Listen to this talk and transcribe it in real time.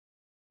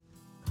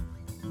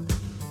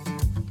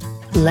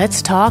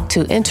Let's talk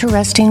to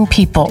interesting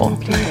people.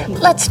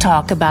 Let's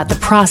talk about the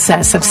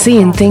process of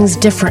seeing things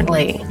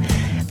differently.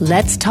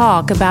 Let's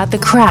talk about the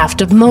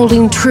craft of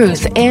molding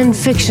truth and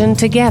fiction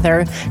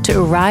together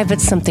to arrive at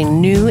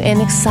something new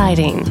and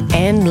exciting.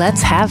 And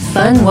let's have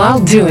fun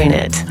while doing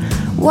it.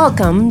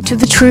 Welcome to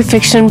the True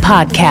Fiction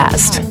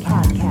Podcast.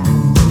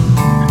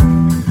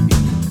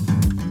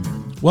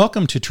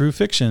 Welcome to True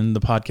Fiction, the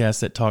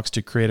podcast that talks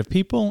to creative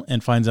people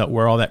and finds out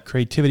where all that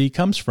creativity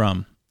comes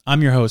from.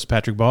 I'm your host,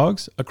 Patrick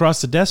Boggs. Across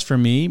the desk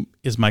from me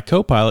is my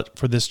co-pilot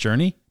for this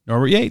journey,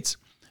 Norbert Yates.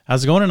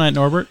 How's it going tonight,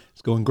 Norbert?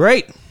 It's going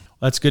great.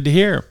 That's good to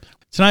hear.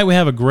 Tonight we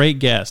have a great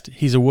guest.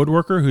 He's a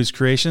woodworker whose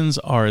creations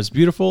are as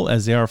beautiful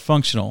as they are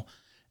functional.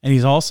 And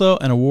he's also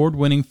an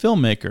award-winning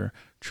filmmaker.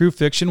 True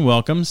Fiction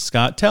welcomes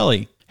Scott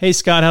Telley. Hey,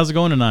 Scott, how's it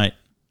going tonight?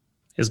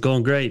 It's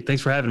going great.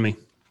 Thanks for having me.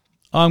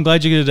 Oh, I'm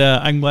glad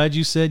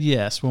you said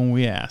yes when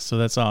we asked. So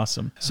that's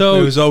awesome. So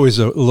it was always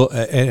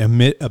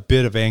a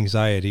bit of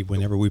anxiety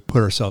whenever we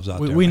put ourselves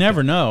out there. We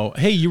never know.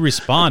 Hey, you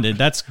responded.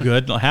 That's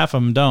good. Half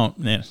of them don't.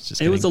 Yeah,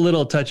 it was a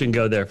little touch and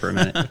go there for a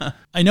minute.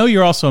 I know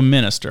you're also a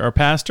minister, a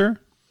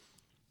pastor.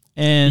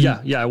 And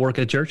yeah, I work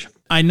at church.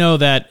 I know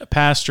that a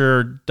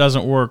pastor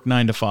doesn't work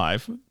 9 to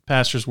 5.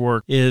 Pastor's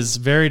work is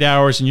varied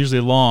hours and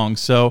usually long.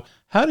 So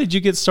how did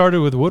you get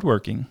started with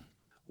woodworking?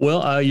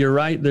 Well, you're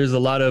right. There's a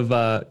lot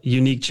of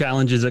unique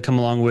challenges that come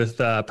along with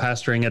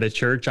pastoring at a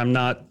church. I'm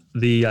not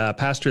the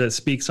pastor that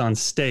speaks on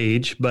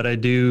stage, but I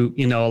do,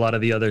 a lot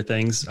of the other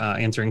things,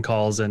 answering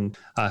calls and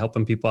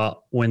helping people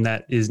out when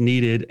that is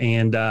needed.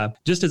 And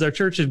just as our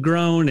church has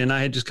grown and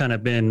I had just kind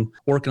of been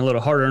working a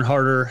little harder and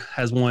harder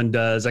as one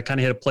does, I kind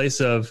of hit a place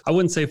of, I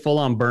wouldn't say full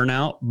on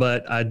burnout,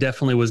 but I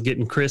definitely was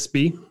getting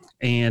crispy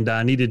and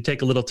I needed to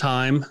take a little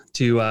time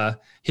to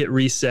hit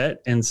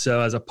reset. And so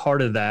as a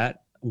part of that,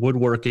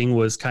 woodworking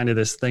was kind of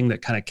this thing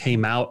that kind of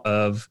came out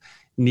of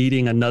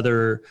needing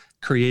another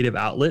creative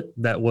outlet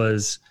that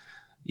was,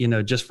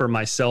 just for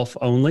myself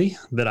only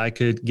that I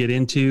could get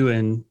into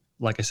and,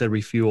 like I said,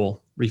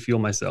 refuel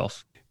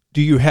myself.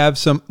 Do you have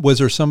was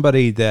there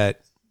somebody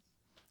that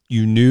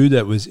you knew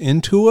that was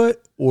into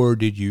it, or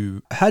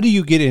how do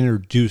you get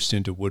introduced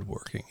into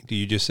woodworking? Do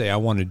you just say, I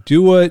want to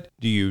do it?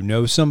 Do you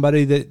know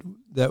somebody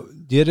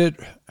that did it?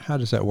 How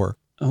does that work?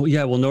 Oh,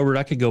 yeah. Well, Norbert,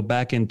 I could go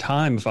back in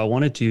time if I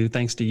wanted to.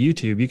 Thanks to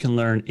YouTube, you can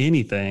learn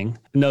anything.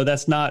 No,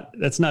 that's not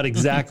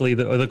exactly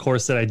the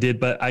course that I did,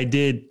 but I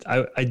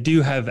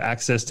do have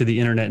access to the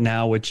internet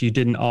now, which you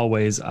didn't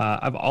always.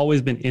 I've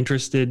always been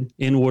interested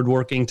in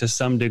woodworking to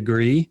some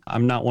degree.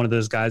 I'm not one of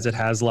those guys that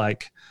has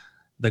like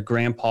the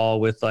grandpa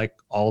with like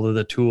all of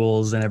the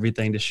tools and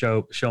everything to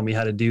show me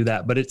how to do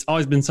that, but it's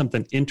always been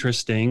something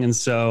interesting. And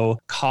so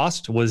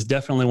cost was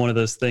definitely one of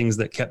those things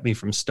that kept me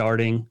from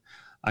starting.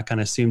 I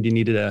kind of assumed you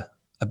needed a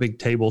big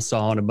table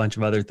saw and a bunch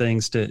of other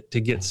things to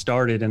get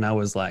started. And I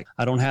was like,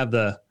 I don't have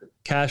the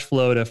cash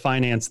flow to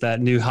finance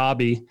that new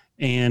hobby.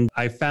 And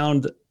I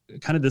found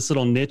kind of this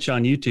little niche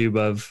on YouTube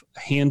of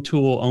hand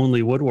tool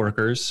only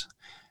woodworkers.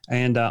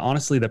 And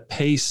honestly, the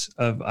pace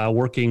of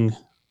working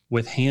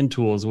with hand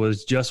tools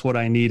was just what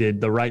I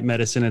needed, the right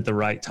medicine at the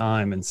right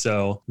time. And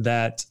so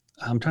that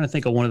I'm trying to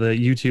think of one of the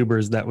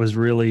YouTubers that was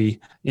really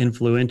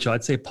influential.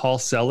 I'd say Paul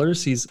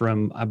Sellers. He's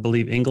from, I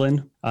believe,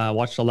 England.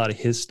 Watched a lot of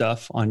his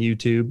stuff on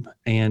YouTube.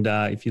 And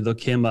if you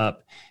look him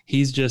up,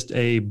 he's just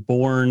a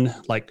born,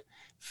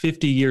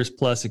 50 years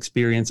plus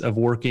experience of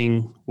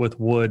working with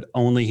wood,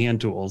 only hand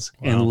tools,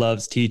 wow, and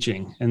loves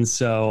teaching. And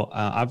so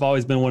I've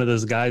always been one of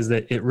those guys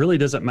that it really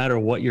doesn't matter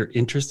what you're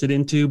interested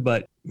into,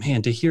 but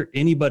man, to hear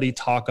anybody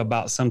talk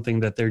about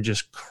something that they're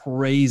just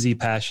crazy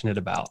passionate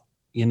about,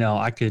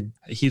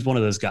 he's one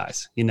of those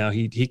guys,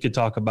 he could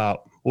talk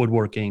about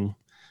woodworking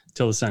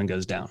till the sun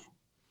goes down.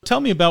 Tell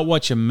me about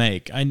what you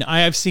make.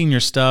 I've seen your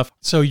stuff.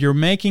 So you're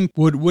making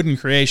wooden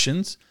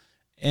creations,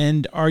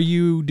 and are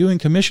you doing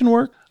commission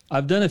work?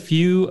 I've done a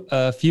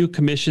few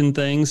commission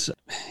things.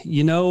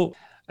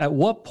 At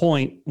what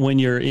point when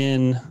you're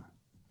in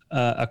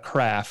a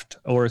craft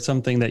or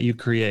something that you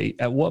create,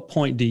 at what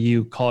point do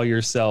you call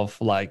yourself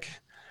like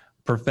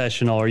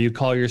professional, or you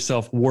call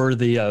yourself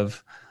worthy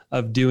of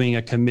doing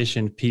a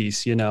commissioned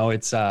piece?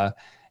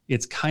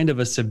 It's kind of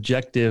a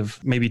subjective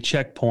maybe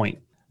checkpoint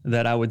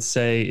that I would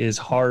say is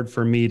hard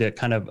for me to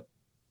kind of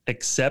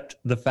accept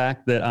the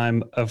fact that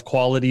I'm of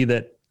quality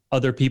that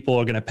other people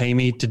are going to pay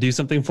me to do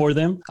something for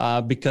them.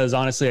 Because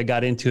honestly, I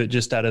got into it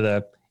just out of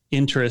the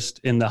interest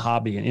in the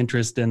hobby and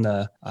interest in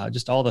the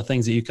just all the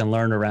things that you can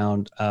learn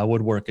around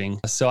woodworking.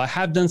 So I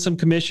have done some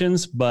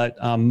commissions, but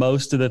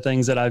most of the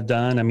things that I've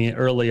done,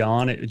 early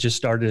on, it just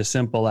started as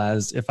simple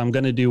as, if I'm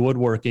going to do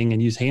woodworking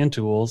and use hand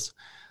tools,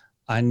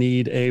 I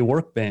need a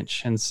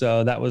workbench. And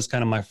so that was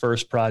kind of my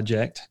first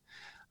project.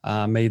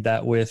 Made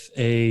that with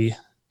a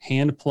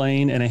hand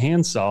plane and a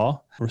handsaw.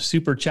 Were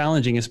super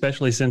challenging,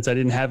 especially since I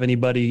didn't have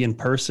anybody in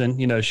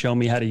person, show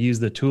me how to use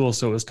the tool.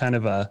 So it was kind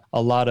of a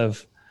lot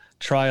of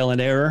trial and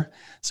error.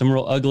 Some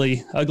real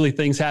ugly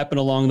things happen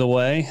along the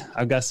way.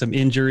 I've got some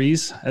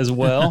injuries as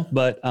well,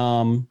 but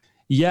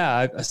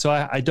so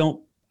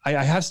I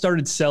have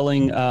started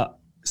selling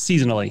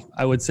seasonally.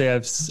 I would say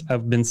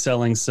I've been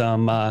selling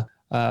some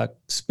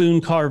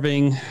spoon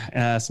carving,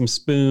 some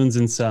spoons,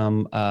 and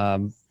some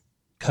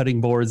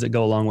cutting boards that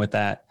go along with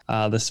that.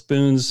 The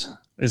spoons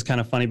is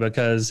kind of funny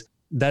because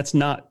that's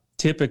not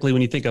typically,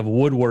 when you think of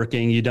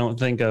woodworking, you don't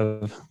think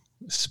of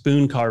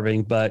spoon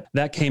carving, but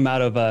that came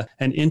out of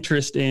an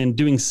interest in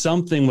doing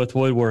something with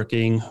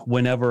woodworking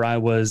whenever I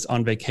was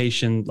on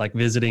vacation, like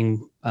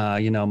visiting,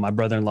 my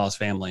brother-in-law's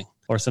family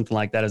or something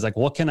like that. It's like,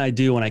 what can I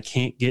do when I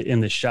can't get in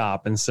the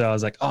shop? And so I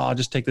was like, oh, I'll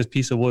just take this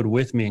piece of wood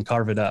with me and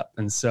carve it up.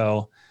 And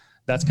so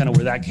that's kind of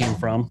where that came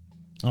from.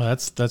 Oh,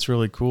 that's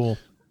really cool.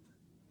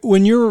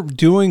 When you're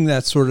doing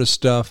that sort of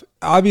stuff,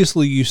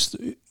 obviously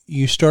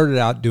you started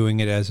out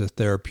doing it as a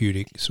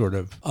therapeutic sort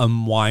of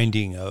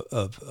unwinding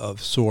of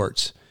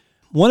sorts.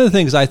 One of the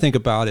things I think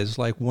about is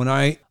like when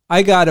I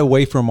got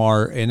away from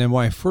art, and then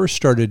when I first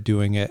started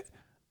doing it,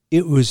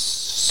 it was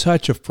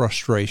such a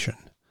frustration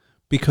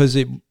because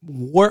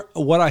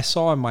what I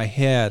saw in my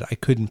head, I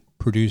couldn't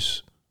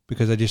produce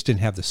because I just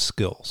didn't have the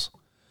skills.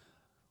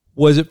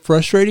 Was it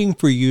frustrating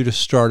for you to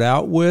start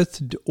out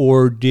with,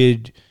 or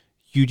did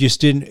you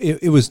just didn't?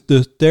 It was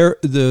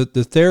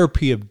the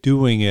therapy of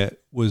doing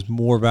it was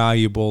more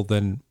valuable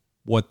than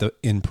what the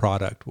end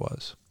product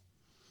was.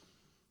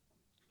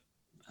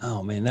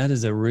 Oh man, that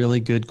is a really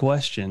good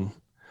question.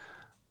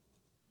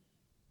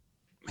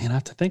 Man, I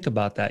have to think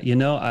about that.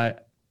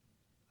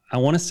 I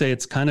want to say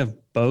it's kind of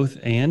both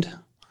and.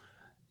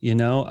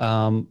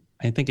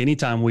 I think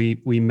anytime we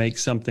make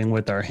something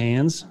with our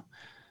hands,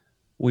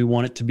 we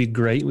want it to be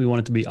great. We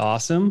want it to be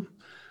awesome.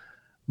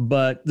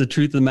 But the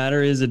truth of the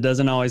matter is it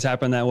doesn't always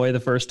happen that way the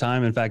first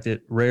time. In fact,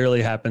 it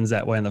rarely happens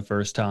that way in the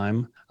first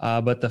time.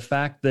 But the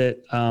fact that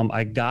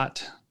I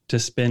got to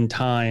spend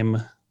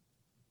time,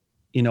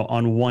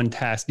 on one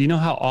task, do you know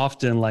how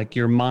often like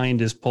your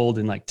mind is pulled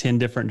in like 10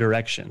 different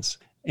directions?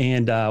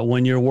 And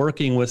when you're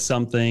working with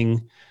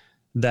something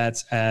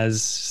that's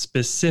as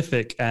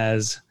specific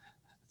as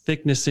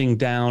thicknessing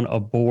down a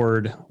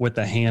board with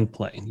a hand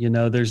plane,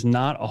 there's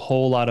not a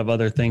whole lot of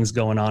other things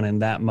going on in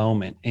that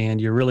moment.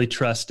 And you're really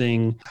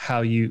trusting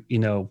how you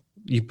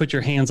put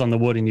your hands on the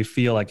wood and you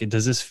feel like,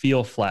 does this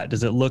feel flat?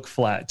 Does it look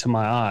flat to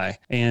my eye?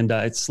 And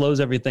it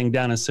slows everything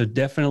down. And so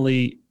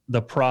definitely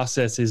the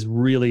process is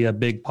really a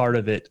big part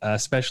of it,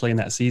 especially in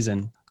that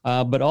season.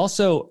 But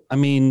also,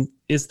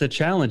 it's the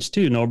challenge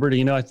too, Norbert.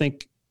 I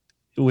think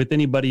with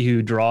anybody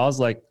who draws,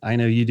 like I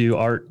know you do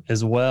art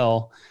as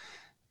well,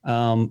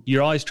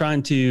 you're always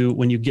trying to,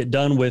 when you get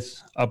done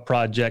with a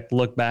project,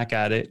 look back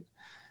at it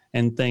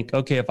and think,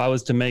 okay, if I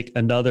was to make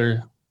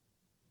another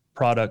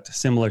product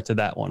similar to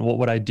that one, what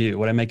would I do?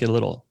 Would I make it a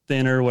little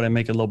thinner? Would I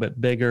make it a little bit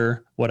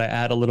bigger? Would I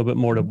add a little bit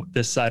more to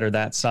this side or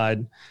that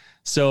side?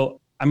 So,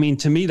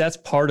 to me, that's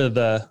part of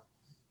the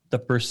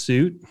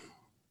pursuit,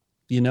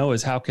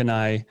 is how can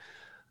I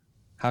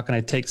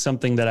take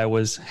something that I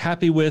was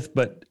happy with,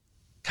 but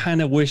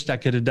kind of wished I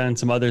could have done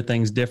some other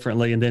things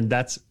differently. And then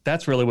that's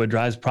really what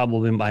drives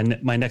probably my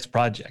next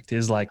project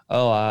is like,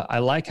 I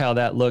like how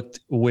that looked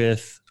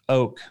with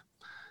oak.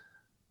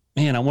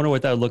 Man, I wonder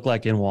what that would look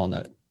like in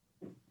walnut.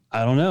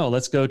 I don't know.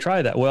 Let's go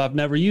try that. Well, I've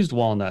never used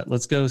walnut.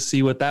 Let's go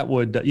see what that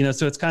would do.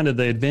 So it's kind of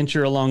the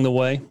adventure along the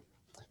way.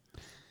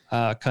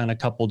 Kind of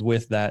coupled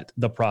with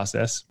the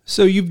process.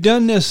 So you've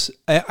done this.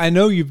 I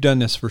know you've done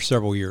this for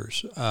several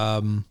years.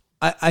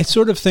 I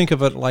sort of think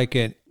of it like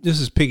this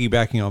is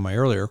piggybacking on my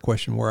earlier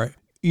question, where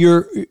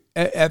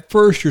at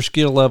first your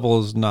skill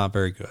level is not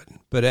very good,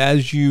 but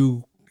as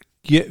you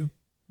do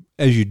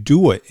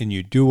it and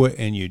you do it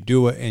and you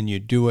do it and you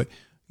do it,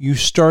 you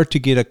start to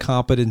get a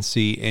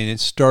competency, and it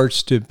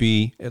starts to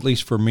be, at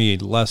least for me,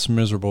 less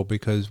miserable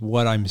because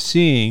what I'm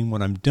seeing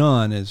when I'm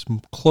done is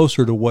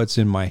closer to what's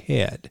in my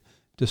head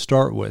to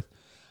start with.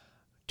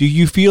 Do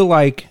you feel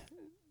like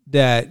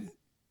that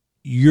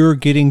you're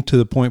getting to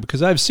the point,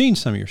 because I've seen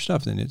some of your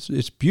stuff and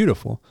it's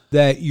beautiful,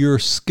 that your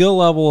skill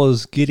level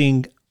is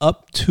getting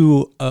up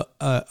to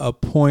a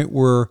point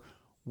where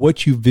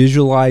what you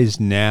visualize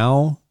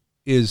now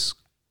is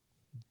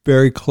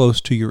very close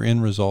to your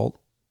end result?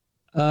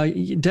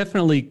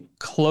 Definitely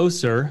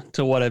closer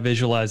to what I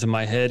visualize in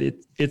my head.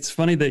 It's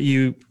funny that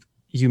you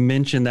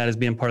mentioned that as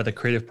being part of the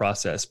creative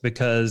process,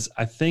 because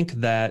I think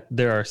that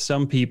there are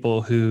some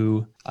people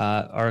who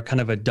are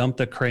kind of a dump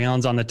the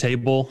crayons on the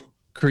table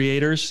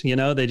creators.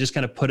 They just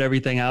kind of put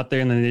everything out there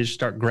and then they just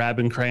start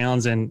grabbing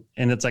crayons and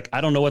it's like, I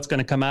don't know what's going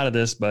to come out of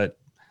this, but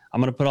I'm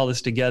going to put all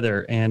this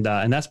together. And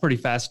that's pretty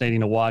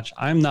fascinating to watch.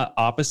 I'm not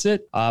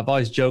opposite. I've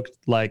always joked,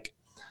 like,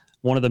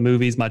 one of the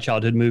movies, my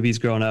childhood movies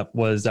growing up,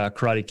 was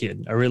Karate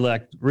Kid. I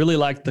really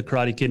liked the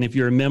Karate Kid. And if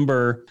you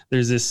remember,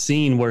 there's this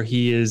scene where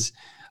he is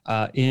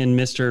in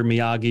Mr.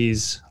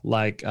 Miyagi's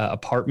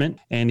apartment,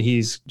 and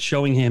he's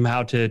showing him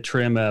how to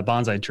trim a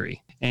bonsai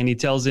tree. And he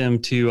tells him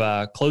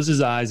to close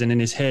his eyes, and in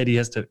his head, he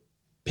has to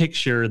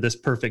picture this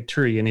perfect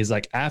tree. And he's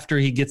like, after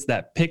he gets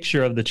that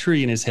picture of the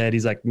tree in his head,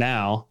 he's like,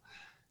 now,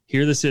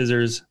 here are the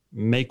scissors,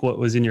 make what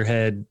was in your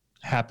head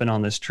happen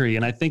on this tree.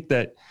 And I think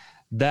that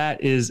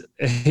is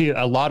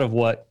a lot of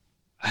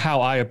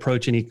how I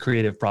approach any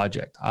creative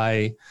project.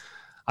 I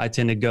I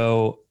tend to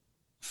go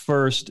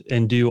first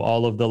and do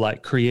all of the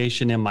like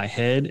creation in my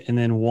head. And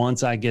then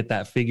once I get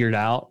that figured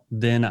out,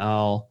 then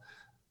I'll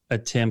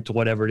attempt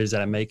whatever it is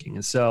that I'm making.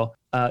 And so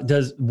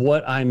does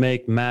what I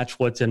make match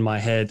what's in my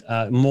head?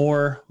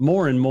 More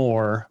and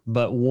more.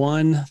 But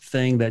one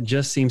thing that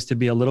just seems to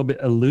be a little bit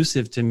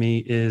elusive to me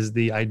is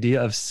the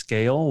idea of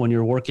scale when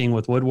you're working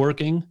with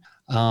woodworking.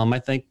 I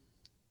think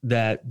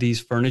that these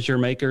furniture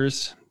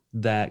makers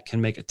that can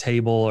make a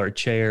table or a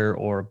chair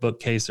or a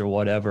bookcase or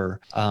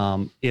whatever,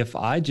 if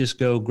I just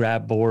go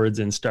grab boards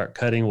and start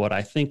cutting what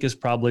I think is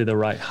probably the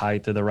right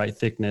height or the right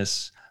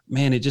thickness,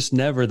 man, it just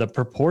never, the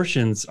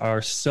proportions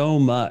are so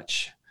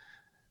much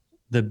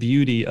the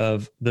beauty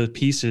of the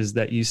pieces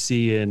that you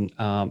see in,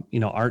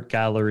 art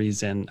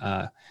galleries and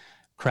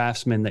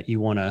craftsmen that you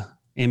want to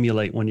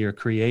emulate when you're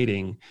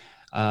creating.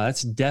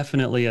 That's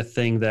definitely a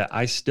thing that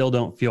I still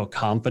don't feel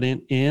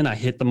confident in. I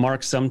hit the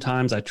mark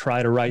sometimes. I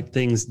try to write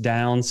things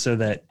down so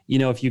that,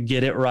 if you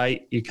get it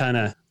right, you kind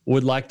of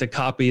would like to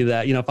copy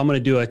that. If I'm going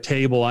to do a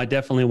table, I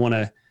definitely want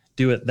to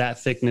do it that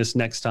thickness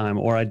next time,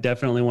 or I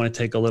definitely want to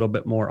take a little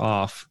bit more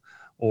off,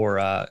 or,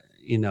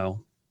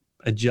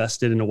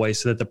 adjust it in a way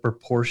so that the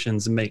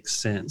proportions make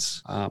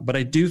sense. But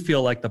I do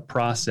feel like the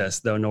process,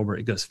 though, Norbert,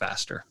 it goes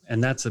faster.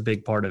 And that's a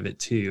big part of it,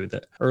 too,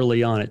 that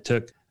early on it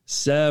took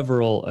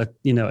several,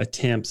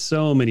 attempts,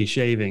 so many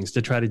shavings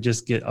to try to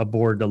just get a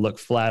board to look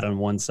flat on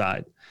one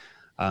side.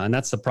 And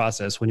that's the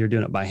process when you're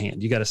doing it by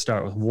hand. You got to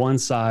start with one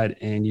side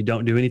and you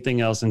don't do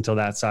anything else until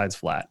that side's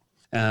flat.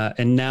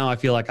 And now I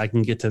feel like I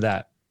can get to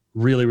that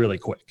really, really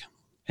quick.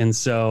 And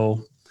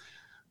so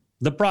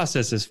the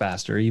process is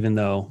faster, even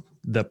though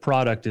the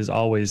product is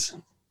always,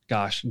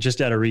 just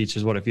out of reach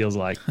is what it feels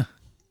like.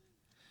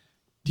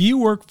 Do you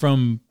work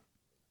from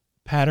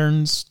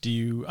patterns?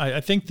 I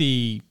think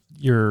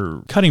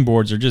your cutting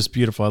boards are just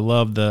beautiful. I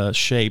love the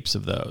shapes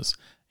of those.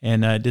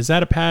 And is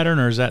that a pattern,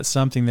 or is that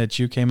something that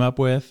you came up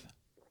with?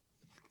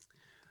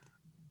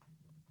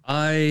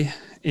 I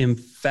am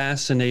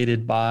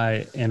fascinated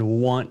by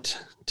and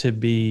want to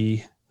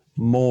be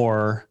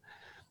more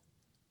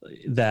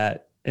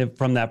that,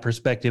 from that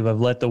perspective of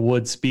let the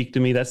wood speak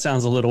to me. That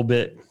sounds a little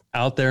bit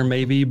out there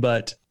maybe,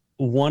 but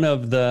one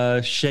of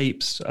the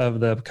shapes of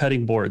the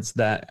cutting boards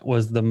that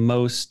got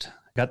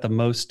the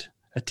most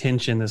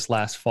attention this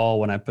last fall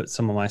when I put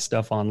some of my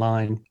stuff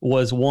online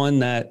was one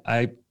that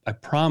I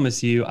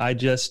promise you, I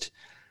just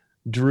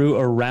drew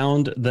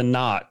around the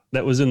knot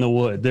that was in the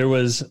wood. There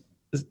was,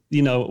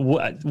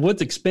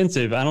 wood's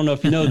expensive. I don't know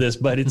if you know this,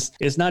 but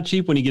it's not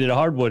cheap when you get it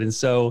hardwood. And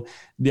so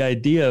the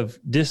idea of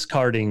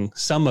discarding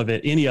some of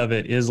it, any of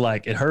it, is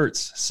like, it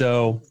hurts.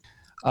 So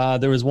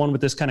there was one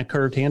with this kind of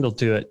curved handle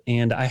to it.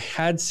 And I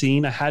had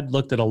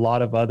looked at a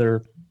lot of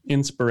other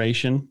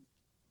inspiration.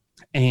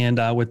 And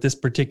with this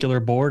particular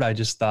board, I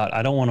just thought,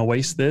 I don't want to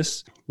waste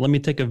this. Let me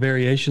take a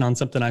variation on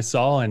something I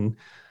saw and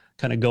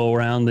kind of go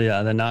around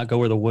the knot, go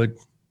where the wood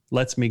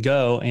lets me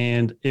go.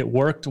 And it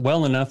worked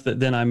well enough that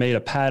then I made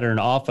a pattern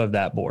off of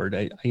that board,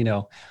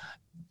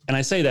 and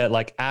I say that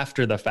like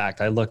after the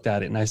fact. I looked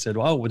at it and I said,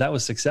 oh, that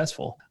was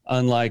successful.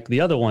 Unlike the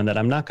other one that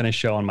I'm not going to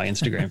show on my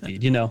Instagram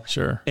feed,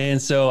 Sure.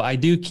 And so I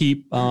do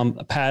keep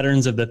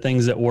patterns of the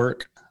things that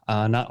work.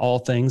 Not all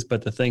things,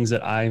 but the things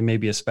that I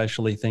maybe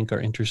especially think are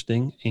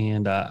interesting,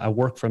 and I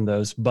work from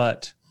those.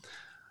 But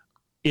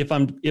if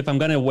I'm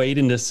going to wade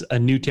into a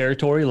new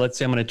territory, let's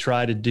say I'm going to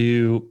try to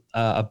do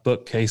a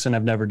bookcase, and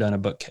I've never done a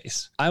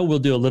bookcase, I will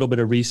do a little bit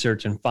of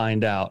research and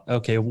find out,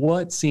 okay,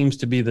 what seems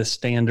to be the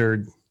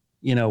standard,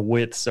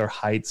 widths or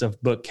heights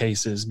of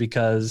bookcases,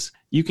 because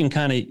you can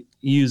kind of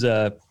use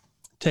a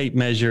tape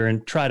measure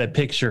and try to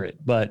picture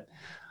it, but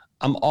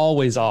I'm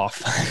always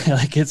off.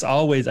 I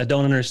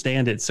don't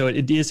understand it. So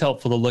it is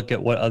helpful to look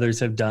at what others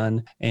have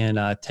done and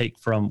take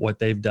from what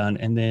they've done.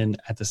 And then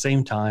at the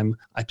same time,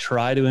 I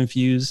try to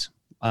infuse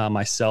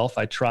myself.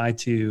 I try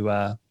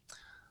to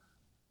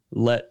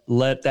let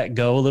that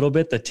go a little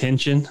bit, the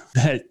tension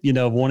that,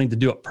 of wanting to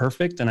do it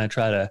perfect. And I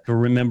try to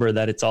remember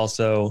that it's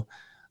also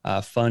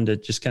fun to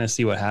just kind of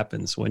see what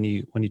happens when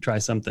you try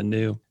something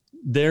new.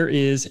 There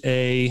is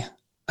and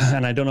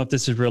I don't know if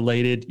this is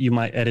related, you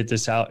might edit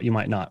this out, you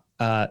might not.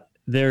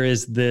 There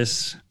is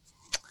this,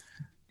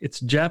 it's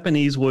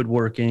Japanese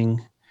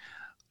woodworking,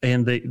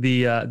 and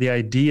the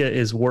idea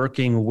is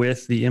working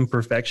with the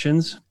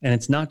imperfections, and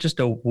it's not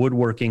just a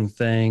woodworking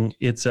thing.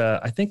 It's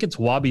I think it's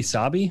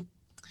wabi-sabi.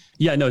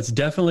 Yeah, no, it's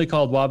definitely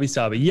called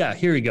wabi-sabi. Yeah,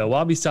 here we go.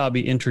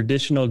 Wabi-sabi in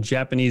traditional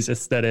Japanese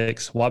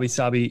aesthetics.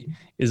 Wabi-sabi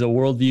is a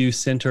worldview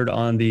centered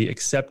on the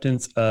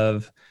acceptance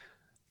of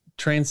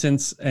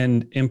transience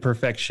and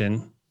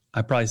imperfection.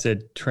 I probably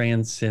said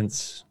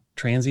transience.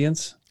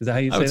 Is that how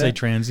you say that? I would say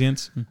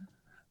transience.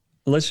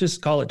 Let's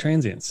just call it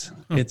transience.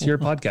 It's your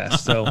podcast,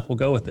 so we'll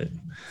go with it.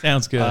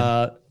 Sounds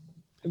good.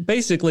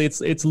 Basically,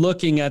 it's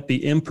looking at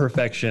the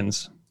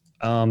imperfections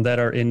that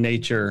are in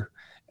nature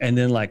and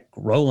then like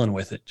rolling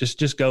with it.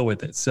 Just go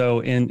with it. So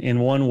in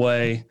one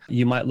way,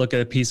 you might look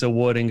at a piece of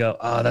wood and go,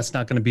 oh, that's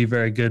not going to be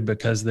very good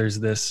because there's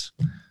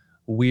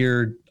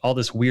all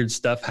this weird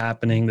stuff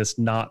happening, this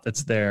knot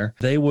that's there.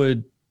 They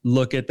would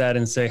look at that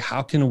and say,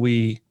 how can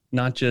we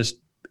not just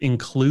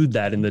include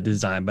that in the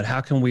design, but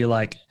how can we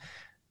like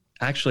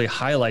actually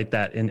highlight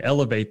that and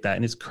elevate that?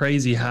 And it's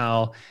crazy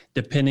how,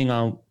 depending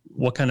on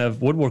what kind of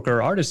woodworker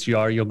or artist you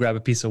are, you'll grab a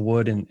piece of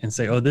wood and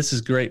say, oh, this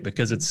is great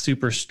because it's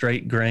super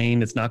straight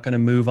grain. It's not going to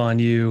move on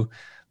you.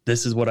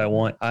 This is what I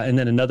want. And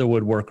then another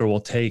woodworker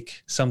will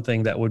take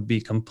something that would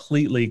be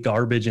completely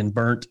garbage and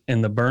burnt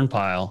in the burn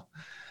pile,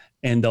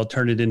 and they'll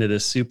turn it into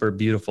this super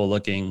beautiful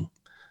looking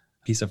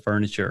piece of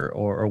furniture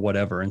or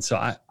whatever. And so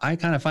I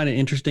kind of find it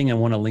interesting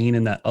and want to lean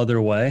in that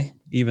other way,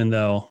 even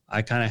though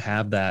I kind of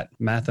have that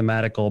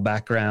mathematical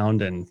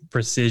background and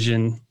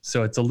precision.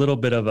 So it's a little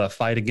bit of a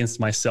fight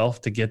against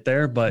myself to get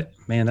there, but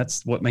man,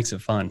 that's what makes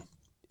it fun.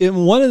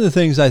 And one of the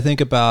things I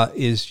think about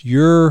is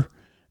you're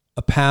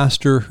a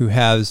pastor who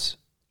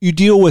you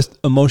deal with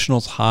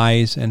emotional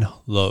highs and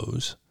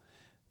lows.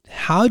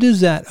 How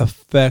does that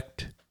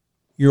affect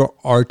your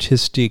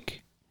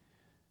artistic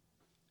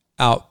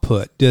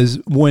output? Does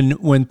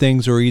when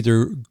things are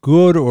either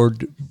good or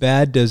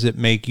bad, does it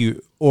make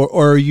you, or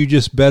are you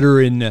just better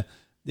in the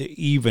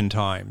even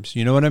times?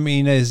 You know what I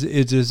mean? Is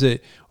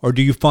it, or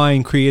do you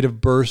find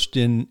creative burst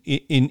in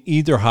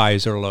either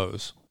highs or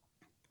lows?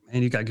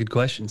 And you got good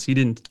questions. You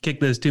didn't kick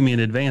those to me in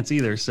advance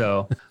either.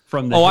 So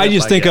from the I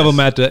just think of them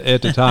at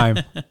the time.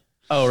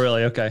 Oh,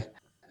 really? Okay.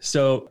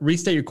 So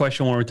restate your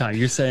question one more time.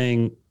 You're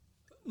saying,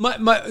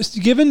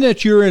 given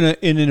that you're in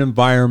an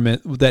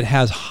environment that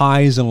has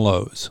highs and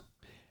lows.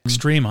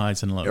 Extreme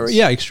highs and lows.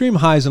 Yeah, extreme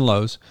highs and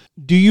lows.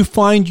 Do you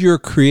find your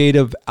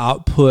creative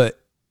output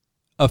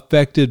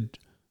affected,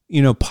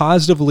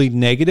 positively,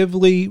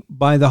 negatively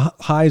by the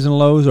highs and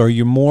lows? Are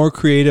you more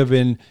creative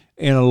in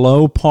a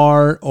low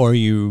part, or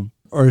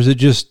is it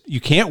just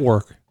you can't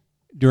work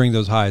during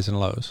those highs and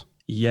lows?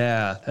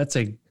 Yeah, that's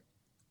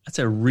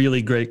a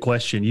really great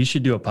question. You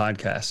should do a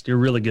podcast. You're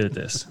really good at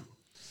this.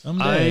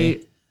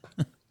 Someday.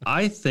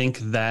 I think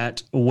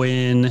that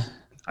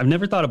I've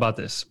never thought about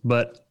this,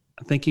 but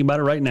I'm thinking about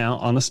it right now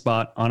on the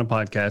spot on a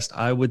podcast.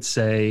 I would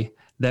say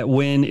that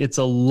when it's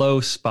a low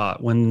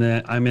spot,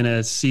 when I'm in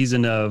a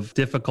season of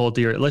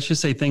difficulty, or let's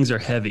just say things are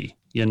heavy,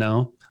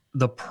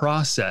 the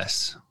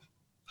process,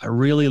 I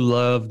really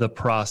love the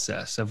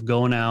process of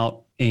going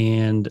out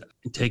and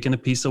taking a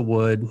piece of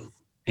wood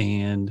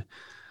and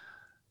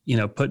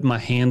putting my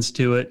hands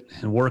to it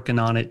and working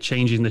on it,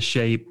 changing the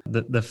shape,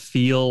 the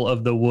feel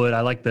of the wood.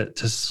 I like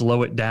to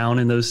slow it down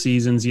in those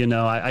seasons.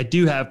 I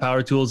do have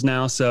power tools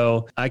now,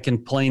 so I can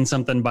plane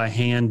something by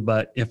hand,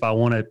 but if I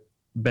want to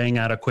bang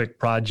out a quick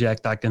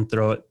project, I can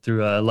throw it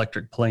through an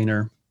electric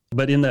planer.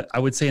 But I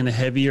would say in the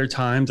heavier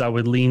times, I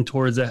would lean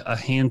towards a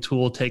hand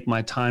tool, take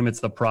my time.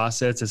 It's the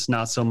process. It's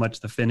not so much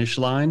the finish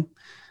line.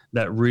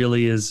 That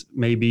really is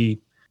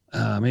maybe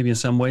in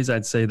some ways,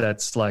 I'd say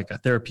that's like a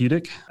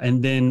therapeutic.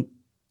 And then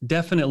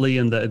definitely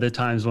in the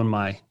times when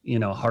my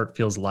heart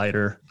feels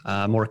lighter,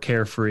 more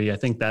carefree, I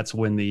think that's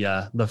when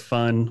the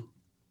fun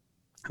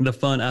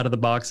out of the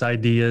box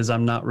ideas.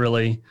 I'm not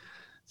really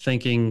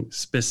thinking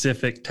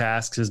specific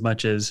tasks as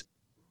much as,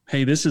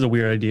 hey, this is a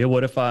weird idea.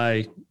 What if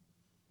I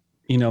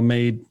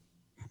made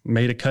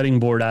a cutting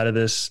board out of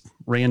this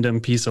random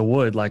piece of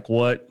wood? Like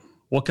what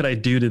could I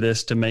do to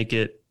this to make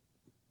it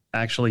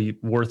actually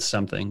worth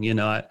something?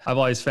 I've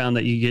always found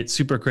that you get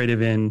super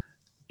creative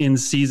in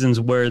seasons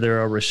where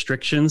there are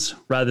restrictions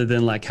rather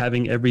than like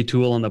having every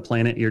tool on the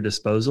planet at your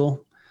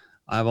disposal.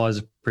 I've always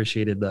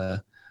appreciated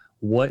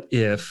what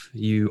if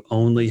you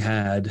only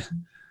had,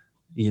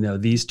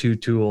 these two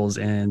tools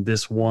and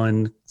this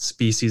one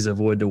species of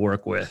wood to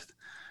work with.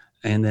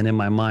 And then in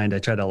my mind, I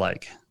try to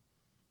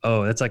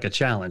that's like a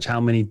challenge.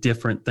 How many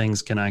different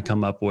things can I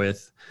come up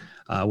with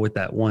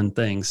that one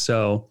thing?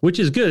 So, which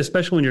is good,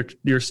 especially when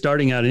you're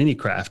starting out in any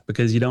craft,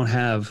 because you don't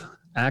have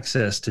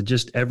access to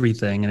just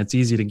everything. And it's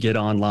easy to get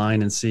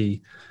online and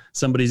see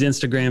somebody's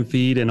Instagram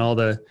feed and all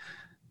the,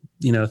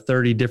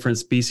 30 different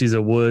species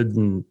of wood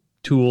and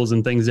tools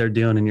and things they're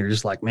doing. And you're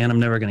just like, man, I'm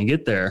never going to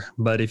get there.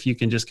 But if you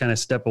can just kind of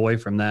step away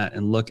from that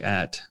and look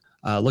at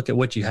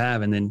what you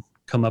have and then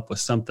come up with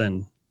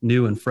something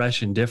new and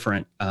fresh and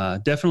different,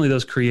 definitely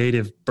those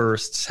creative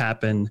bursts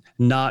happen,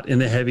 not in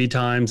the heavy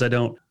times. I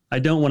don't,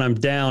 when I'm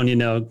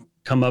down,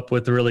 come up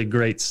with really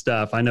great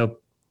stuff. I know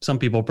some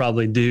people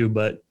probably do,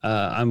 but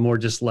I'm more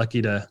just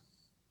lucky to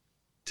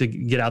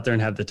get out there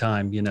and have the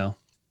time,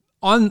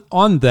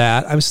 On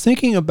that, I was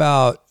thinking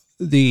about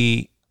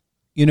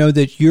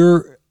that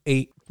you're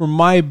from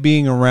my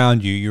being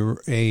around you,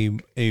 you're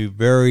a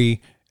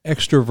very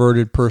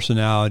extroverted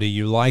personality.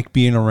 You like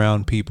being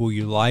around people.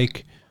 You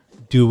like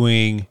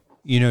doing,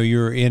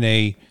 you're in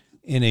a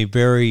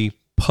very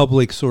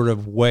public sort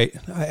of way.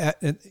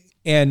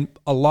 And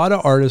a lot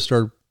of artists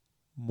are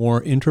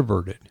more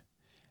introverted.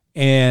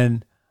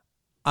 And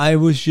I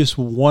was just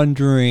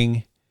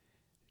wondering,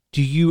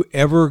 do you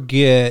ever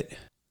get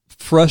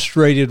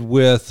frustrated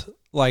with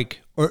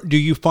or do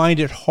you find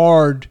it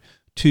hard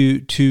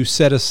to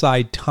set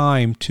aside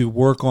time to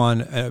work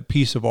on a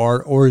piece of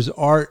art, or is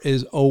art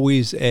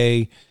always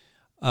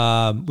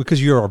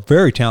because you're a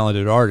very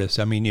talented artist.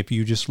 I mean, if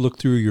you just look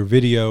through your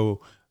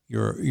video,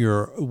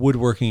 your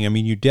woodworking. I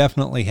mean, you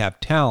definitely have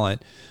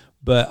talent,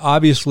 but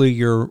obviously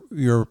your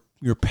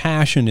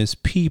passion is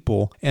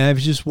people. And I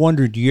was just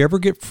wondering, do you ever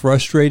get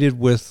frustrated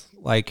with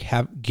like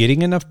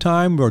getting enough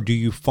time, or do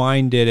you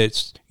find that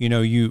it's,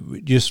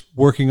 you just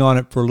working on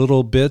it for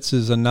little bits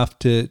is enough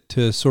to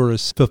sort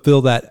of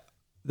fulfill that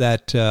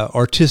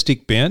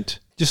artistic bent?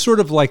 Just sort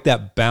of like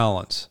that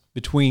balance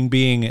between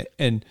being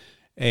an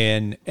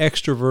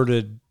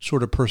extroverted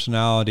sort of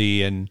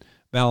personality and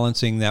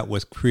balancing that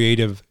with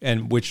creative,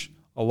 and which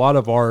a lot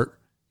of art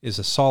is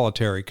a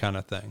solitary kind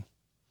of thing.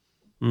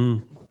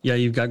 Yeah,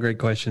 you've got great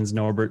questions,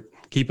 Norbert.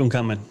 Keep them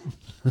coming.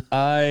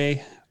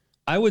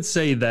 I would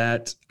say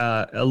that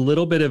a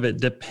little bit of it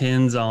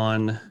depends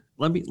on.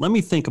 Let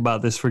me think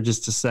about this for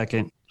just a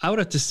second. I would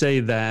have to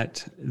say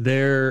that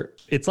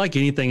it's like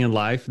anything in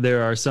life.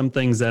 There are some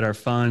things that are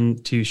fun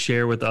to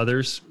share with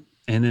others,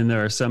 and then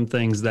there are some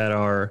things that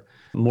are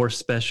more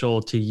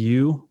special to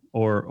you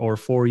or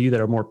for you that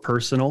are more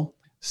personal.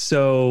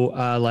 So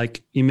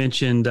like you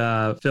mentioned,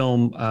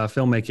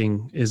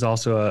 filmmaking is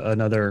also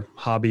another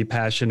hobby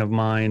passion of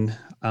mine.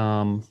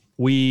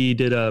 We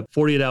did a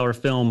 48-hour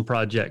film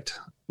project.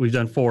 We've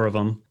done 4 of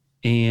them.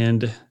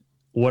 And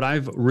what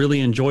I've really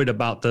enjoyed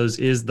about those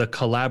is the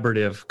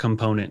collaborative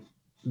component.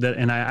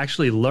 And I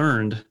actually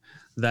learned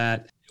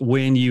that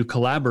when you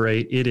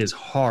collaborate, it is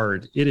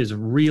hard. It is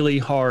really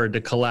hard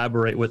to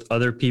collaborate with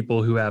other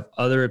people who have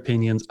other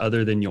opinions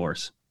other than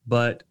yours.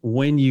 But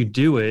when you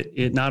do it,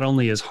 it not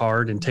only is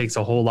hard and takes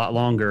a whole lot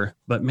longer,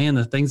 but man,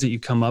 the things that you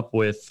come up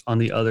with on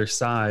the other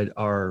side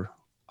are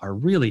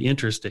really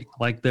interesting.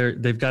 Like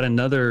they've got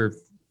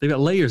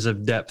layers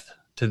of depth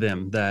to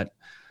them that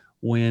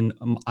when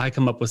I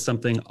come up with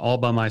something all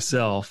by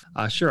myself,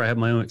 sure, I have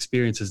my own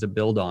experiences to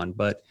build on,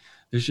 but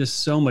there's just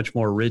so much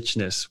more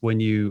richness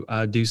when you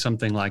do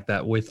something like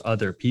that with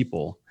other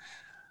people.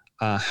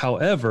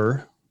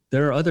 However,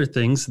 there are other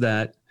things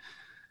that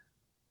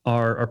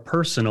are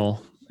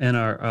personal and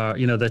are,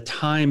 the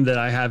time that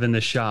I have in the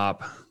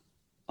shop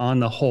on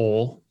the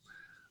whole,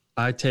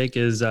 I take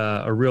as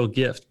a real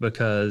gift,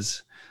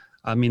 because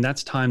I mean,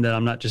 that's time that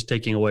I'm not just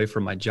taking away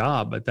from my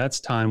job, but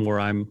that's time where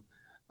I'm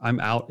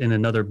out in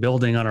another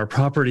building on our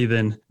property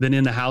than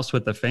in the house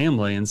with the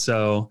family. And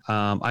so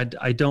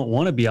I don't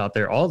want to be out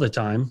there all the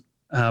time,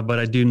 but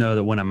I do know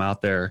that when I'm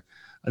out there,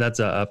 that's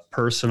a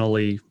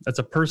personally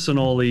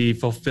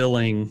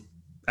fulfilling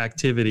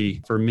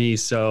activity for me.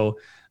 So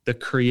the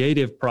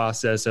creative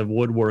process of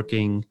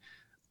woodworking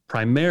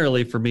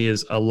primarily for me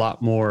is a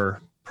lot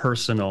more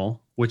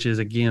personal, which is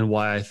again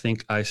why I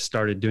think I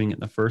started doing it in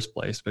the first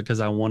place, because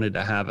I wanted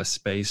to have a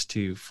space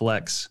to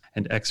flex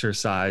and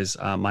exercise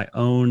my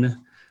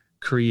own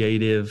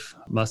creative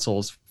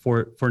muscles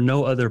for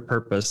no other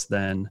purpose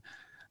than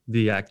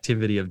the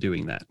activity of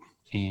doing that.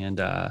 And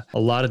a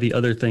lot of the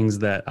other things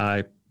that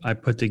I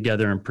put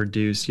together and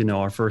produce,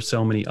 are for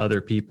so many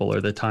other people,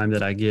 or the time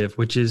that I give,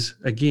 which is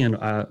again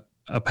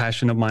a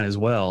passion of mine as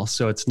well.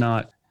 So it's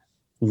not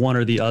one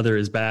or the other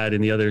is bad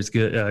and the other is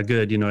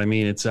good. You know what I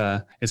mean? It's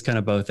kind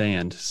of both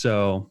and.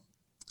 So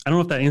I don't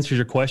know if that answers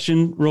your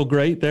question real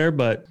great there,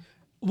 but.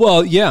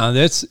 Well, yeah,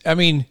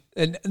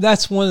 and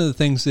that's one of the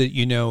things that,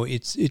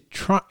 it's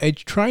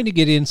trying to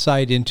get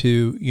insight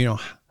into,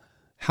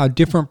 how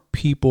different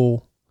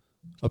people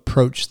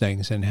approach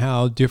things and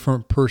how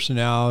different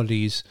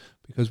personalities,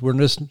 because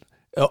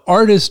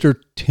artists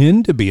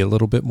tend to be a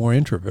little bit more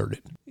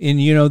introverted.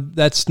 And,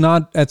 that's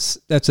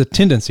a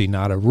tendency,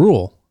 not a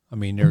rule. I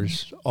mean,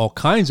 there's all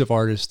kinds of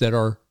artists that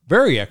are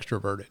very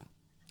extroverted.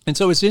 And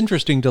so it's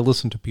interesting to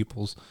listen to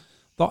people's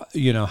thought,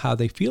 how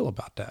they feel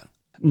about that.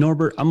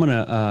 Norbert, I'm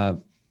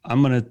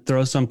gonna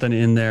throw something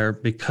in there,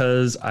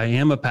 because I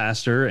am a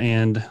pastor,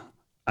 and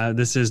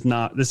this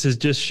is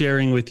just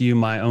sharing with you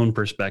my own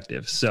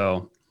perspective.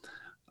 So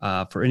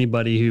for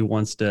anybody who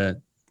wants to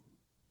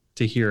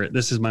hear it,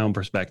 this is my own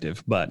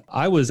perspective. But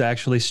I was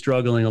actually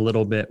struggling a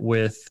little bit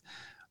with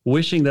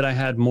wishing that I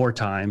had more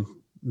time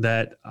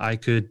that I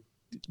could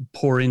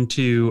pour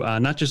into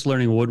not just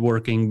learning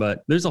woodworking,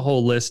 but there's a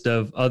whole list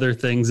of other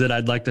things that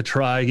I'd like to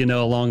try,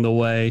 along the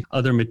way,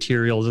 other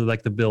materials I'd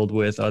like to build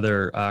with,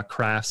 other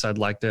crafts I'd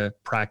like to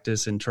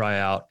practice and try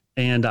out.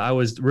 And I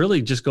was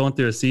really just going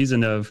through a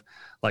season of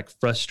like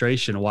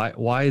frustration.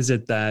 Why is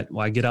it that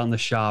I get out in the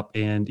shop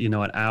and,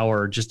 an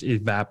hour just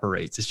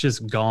evaporates? It's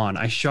just gone.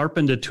 I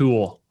sharpened a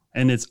tool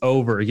and it's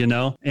over,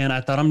 and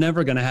I thought I'm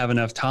never going to have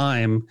enough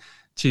time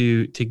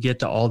to get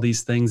to all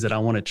these things that I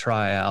want to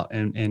try out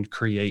and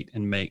create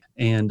and make.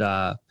 And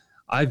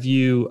I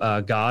view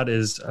God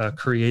as a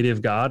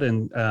creative God.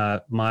 And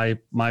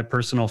my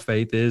personal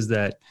faith is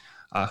that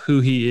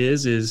who he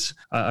is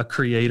a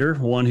creator,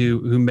 one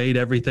who made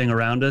everything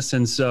around us.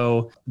 And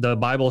so the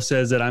Bible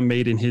says that I'm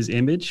made in his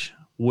image,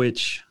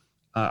 which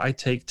I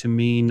take to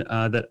mean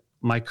that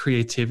my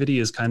creativity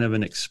is kind of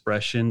an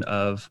expression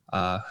of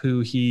who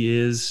he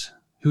is,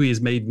 who he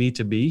has made me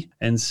to be.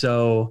 And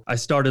so I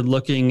started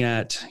looking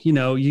at,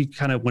 you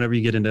kind of, whenever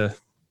you get into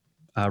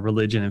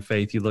religion and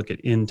faith, you look at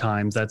end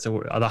times. That's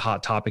the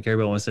hot topic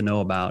everybody wants to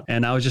know about.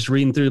 And I was just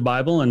reading through the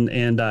Bible, and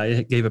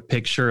it gave a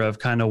picture of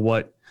kind of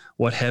what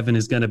heaven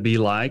is going to be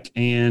like.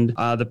 And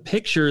the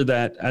picture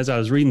that, as I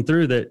was reading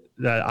through that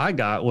I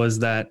got, was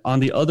that on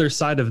the other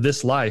side of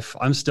this life,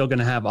 I'm still going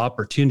to have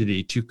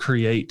opportunity to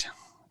create.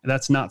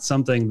 That's not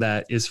something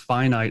that is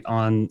finite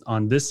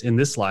in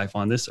this life,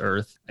 on this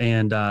earth,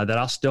 and that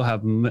I'll still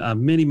have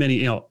many,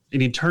 an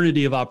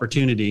eternity of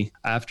opportunity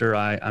after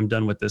I'm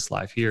done with this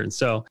life here. And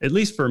so, at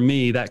least for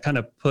me, that kind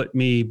of put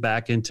me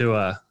back into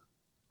a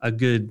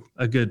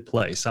good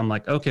place. I'm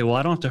like, okay, well,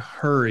 I don't have to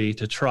hurry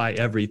to try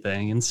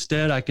everything.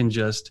 Instead, I can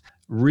just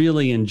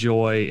really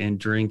enjoy and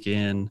drink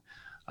in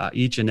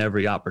each and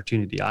every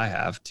opportunity I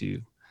have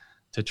to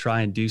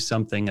try and do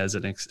something that's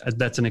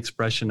an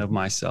expression of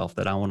myself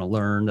that I want to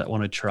learn, that I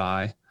want to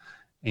try.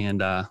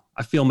 And I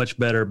feel much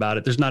better about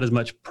it. There's not as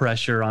much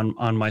pressure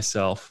on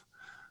myself.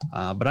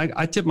 But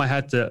I tip my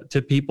hat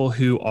to people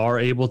who are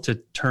able to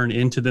turn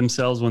into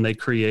themselves when they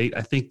create.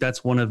 I think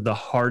that's one of the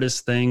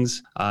hardest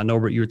things.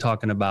 Norbert, you were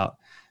talking about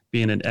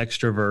being an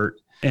extrovert,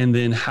 and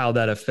then how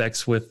that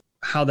affects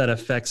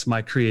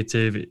my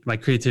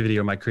creativity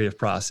or my creative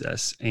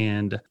process.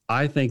 And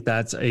I think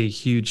that's a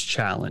huge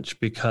challenge,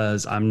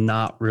 because I'm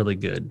not really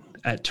good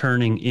at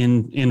turning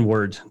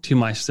inward to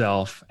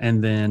myself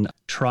and then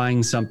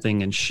trying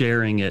something and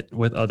sharing it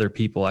with other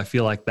people. I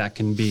feel like that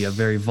can be a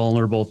very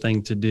vulnerable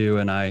thing to do.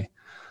 And I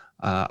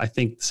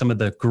think some of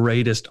the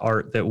greatest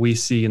art that we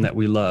see and that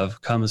we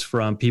love comes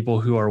from people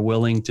who are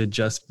willing to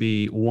just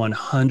be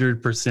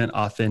 100%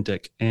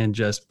 authentic and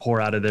just pour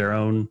out of their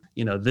own,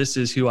 this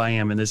is who I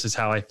am and this is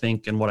how I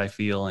think and what I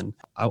feel. And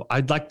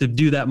I'd like to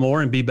do that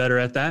more and be better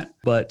at that.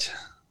 But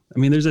I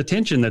mean, there's a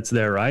tension that's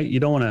there, right? You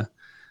don't want to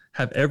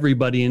have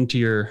everybody into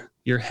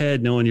your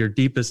head knowing your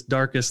deepest,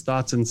 darkest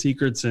thoughts and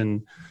secrets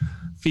and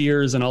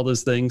fears and all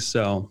those things.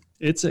 So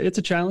it's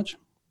a challenge.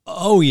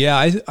 Oh,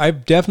 yeah. I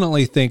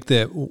definitely think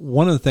that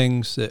one of the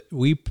things that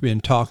we've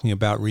been talking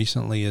about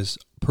recently is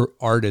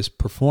art is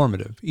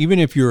performative. Even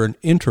if you're an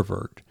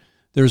introvert,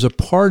 there's a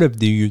part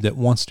of you that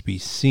wants to be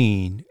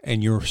seen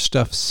and your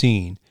stuff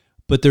seen.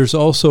 But there's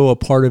also a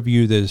part of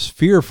you that is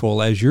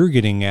fearful, as you're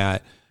getting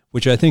at,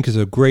 which I think is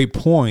a great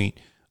point,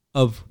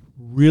 of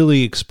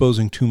really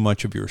exposing too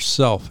much of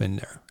yourself in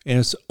there. And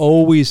it's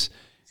always,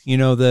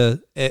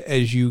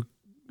 as you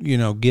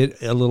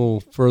get a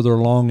little further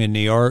along in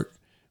the art,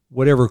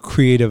 whatever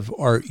creative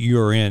art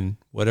you're in,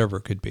 whatever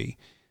it could be,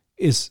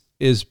 is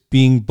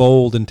being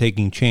bold and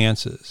taking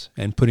chances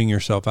and putting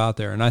yourself out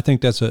there. And I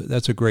think that's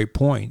a great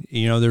point.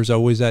 There's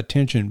always that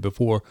tension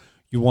before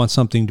you want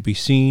something to be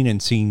seen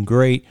and seen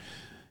great,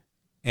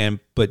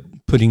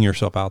 but putting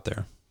yourself out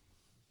there.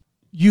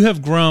 You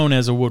have grown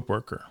as a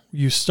woodworker.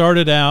 You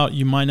started out,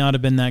 you might not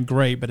have been that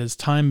great, but as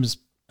time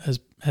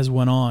has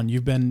went on,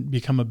 you've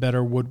become a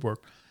better woodworker.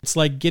 It's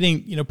like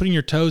putting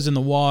your toes in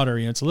the water.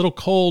 It's a little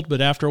cold, but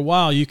after a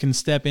while, you can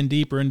step in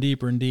deeper and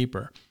deeper and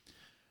deeper.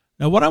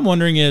 Now, what I'm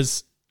wondering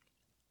is,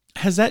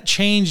 has that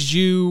changed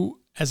you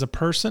as a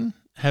person?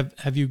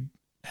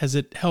 Has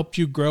it helped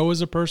you grow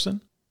as a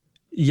person?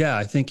 Yeah,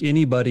 I think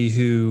anybody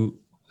who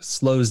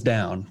slows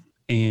down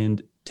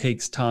and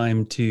takes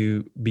time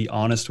to be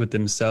honest with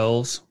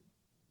themselves,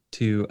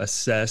 to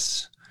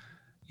assess,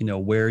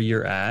 where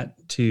you're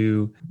at,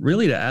 to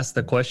ask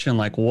the question,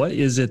 like, what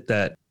is it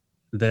that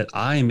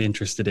I'm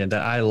interested in,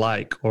 that I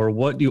like, or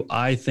what do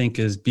I think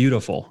is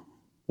beautiful?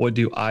 What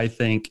do I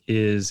think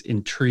is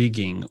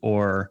intriguing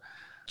or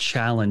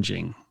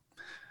challenging?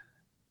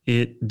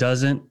 It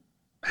doesn't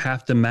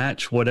have to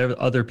match whatever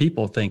other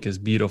people think is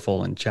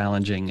beautiful and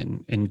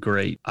challenging and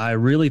great. I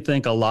really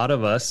think a lot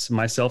of us,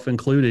 myself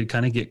included,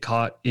 kind of get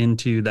caught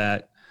into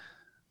that,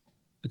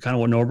 kind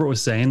of what Norbert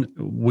was saying.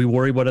 We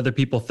worry what other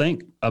people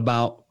think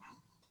about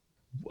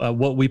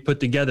what we put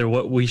together,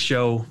 what we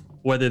show,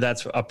 whether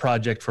that's a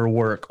project for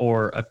work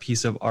or a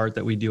piece of art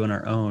that we do on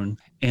our own.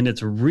 And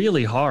it's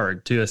really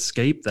hard to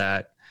escape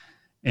that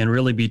and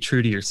really be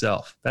true to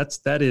yourself.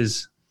 That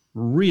is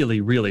really,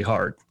 really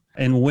hard.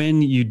 And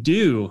when you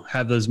do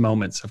have those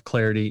moments of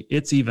clarity,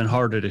 it's even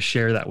harder to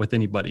share that with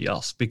anybody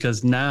else,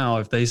 because now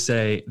if they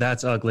say,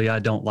 that's ugly, I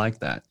don't like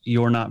that,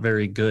 you're not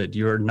very good,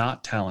 you're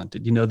not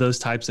talented, those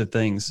types of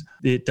things,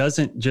 it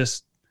doesn't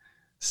just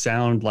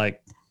sound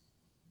like,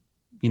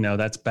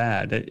 that's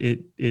bad.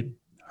 It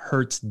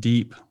hurts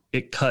deep.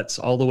 It cuts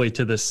all the way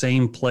to the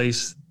same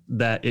place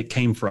that it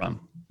came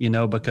from,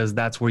 because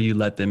that's where you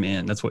let them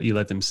in. That's what you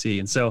let them see.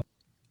 And so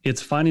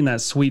it's finding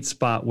that sweet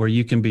spot where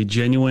you can be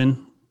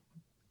genuine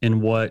in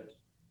what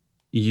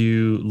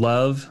you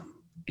love,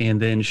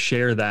 and then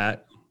share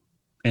that,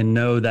 and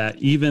know that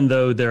even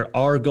though there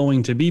are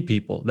going to be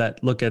people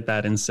that look at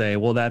that and say,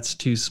 well, that's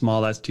too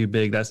small, that's too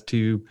big, that's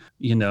too,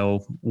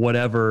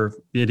 whatever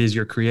it is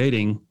you're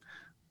creating,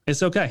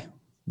 it's okay,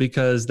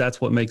 because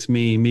that's what makes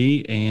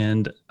me.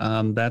 And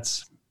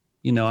that's,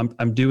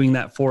 I'm doing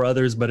that for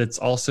others, but it's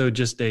also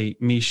just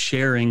me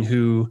sharing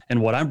who and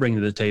what I'm bringing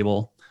to the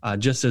table,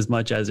 just as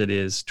much as it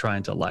is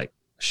trying to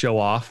show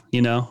off,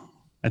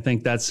 I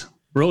think that's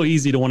real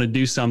easy to want to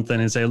do something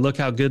and say, look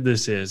how good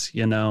this is.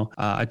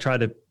 I try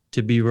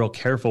to be real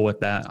careful with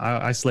that.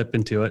 I slip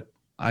into it.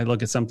 I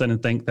look at something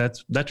and think that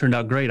turned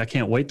out great. I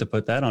can't wait to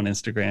put that on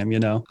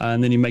Instagram,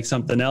 and then you make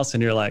something else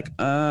and you're like,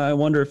 I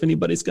wonder if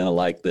anybody's going to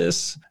like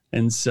this.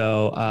 And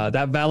so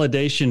that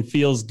validation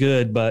feels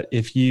good. But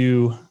if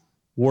you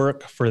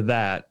work for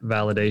that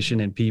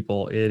validation in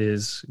people,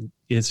 it's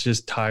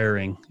just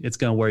tiring. It's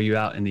going to wear you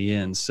out in the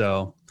end.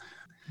 So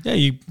yeah,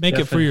 you make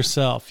it for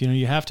yourself.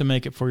 You have to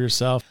make it for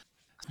yourself.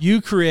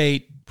 You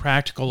create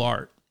practical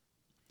art.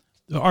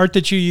 The art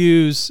that you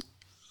use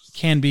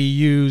can be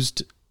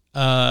used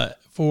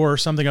for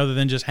something other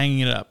than just hanging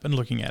it up and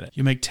looking at it.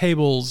 You make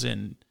tables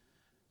and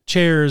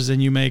chairs,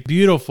 and you make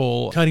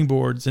beautiful cutting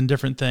boards and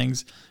different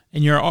things.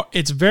 And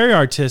it's very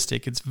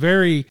artistic. It's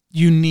very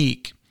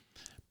unique.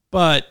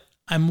 But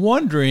I'm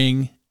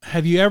wondering,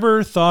 have you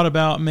ever thought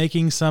about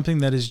making something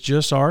that is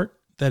just art,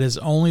 that is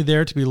only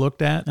there to be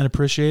looked at and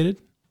appreciated?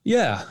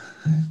 Yeah.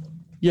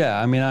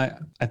 I mean,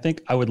 I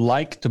think I would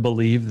like to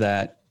believe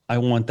that I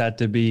want that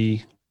to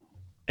be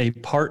a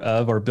part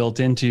of or built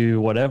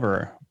into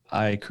whatever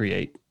I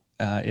create.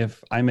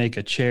 If I make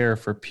a chair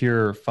for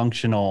pure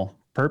functional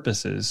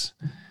purposes,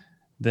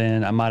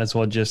 then I might as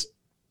well just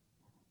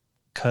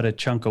cut a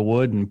chunk of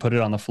wood and put it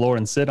on the floor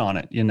and sit on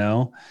it,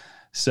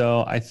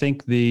 So I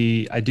think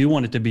I do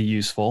want it to be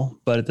useful,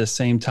 but at the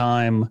same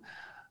time,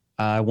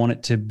 I want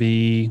it to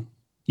be,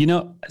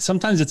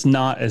 sometimes it's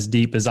not as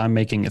deep as I'm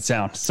making it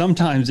sound.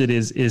 Sometimes it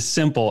is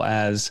simple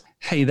as,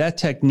 hey, that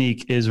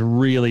technique is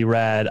really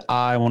rad.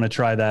 I want to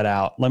try that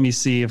out. Let me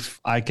see if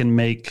I can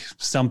make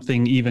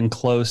something even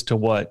close to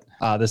what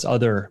this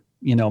other,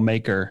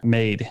 maker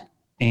made.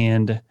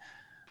 And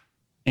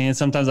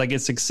sometimes I get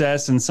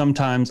success, and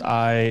sometimes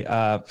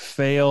I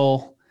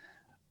fail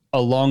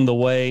along the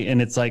way.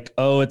 And it's like,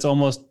 oh, it's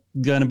almost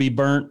going to be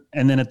burnt.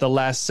 And then at the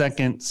last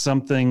second,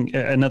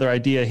 another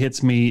idea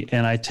hits me,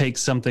 and I take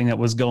something that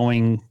was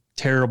going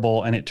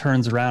terrible and it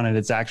turns around and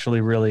it's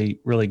actually really,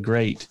 really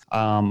great.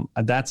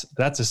 That's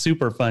a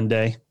super fun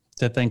day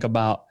to think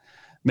about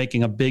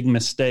making a big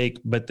mistake,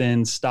 but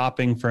then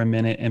stopping for a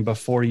minute, and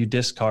before you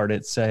discard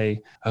it,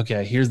 say,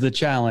 okay, here's the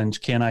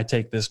challenge. Can I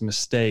take this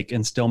mistake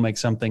and still make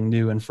something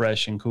new and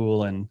fresh and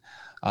cool? And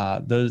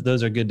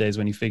those are good days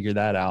when you figure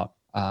that out.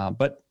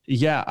 But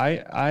yeah,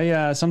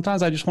 I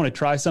sometimes I just want to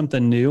try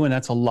something new, and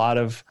that's a lot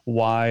of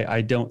why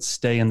I don't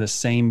stay in the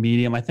same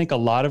medium. I think a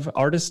lot of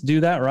artists do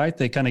that, right?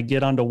 They kind of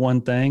get onto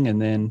one thing,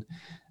 and then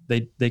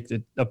they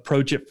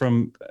approach it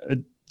from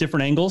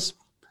different angles.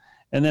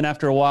 And then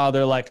after a while,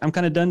 they're like, I'm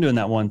kind of done doing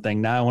that one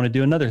thing. Now I want to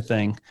do another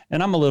thing.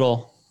 And I'm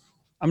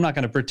not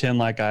going to pretend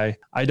like I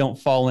don't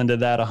fall into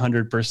that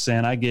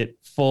 100%. I get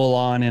full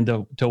on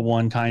into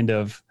one kind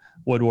of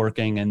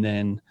woodworking, and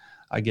then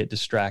I get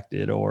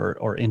distracted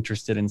or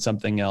interested in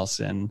something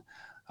else. And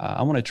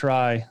I want to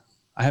try,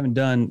 I haven't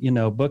done,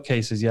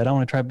 bookcases yet. I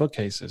want to try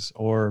bookcases,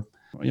 or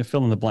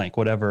fill in the blank,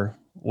 whatever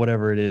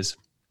it is.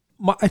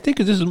 I think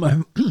this is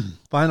my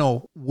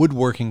final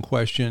woodworking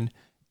question.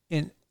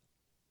 And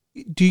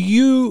do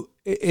you,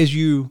 as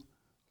you,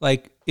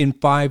 like in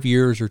 5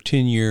 years or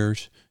 10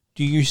 years,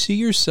 do you see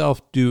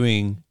yourself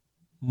doing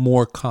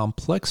more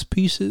complex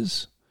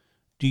pieces?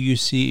 Do you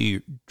see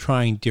you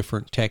trying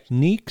different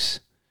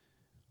techniques?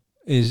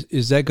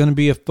 Is that going to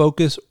be a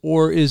focus,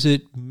 or is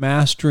it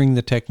mastering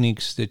the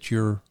techniques that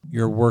you're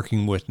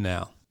working with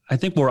now? I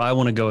think where I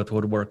want to go with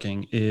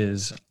woodworking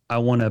is I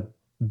want to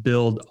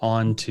build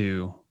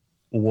onto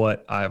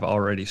what I've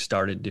already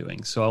started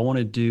doing. So I want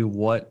to do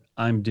what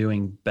I'm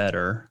doing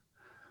better,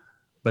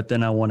 but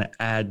then I want to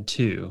add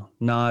to,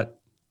 not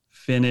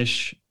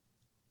finish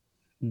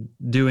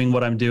doing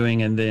what I'm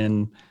doing and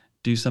then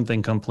do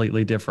something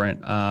completely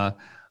different.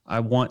 I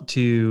want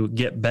to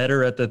get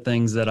better at the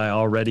things that I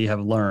already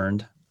have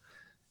learned.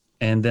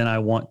 And then I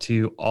want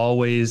to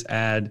always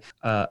add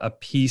a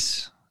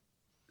piece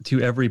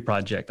to every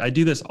project. I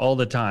do this all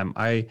the time.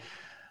 I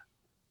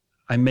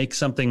make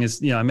something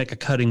I make a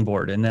cutting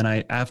board. And then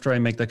after I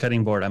make the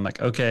cutting board, I'm like,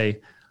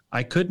 okay,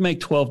 I could make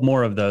 12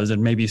 more of those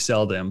and maybe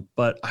sell them,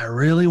 but I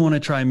really want to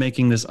try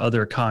making this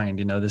other kind,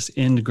 this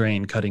end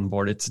grain cutting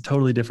board. It's a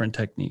totally different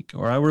technique.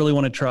 Or I really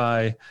want to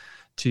try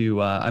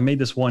I made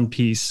this one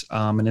piece,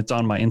 and it's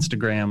on my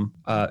Instagram,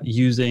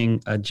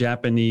 using a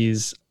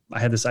Japanese, I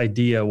had this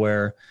idea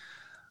where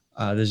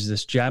there's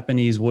this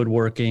Japanese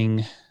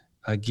woodworking.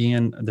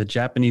 Again, the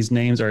Japanese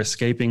names are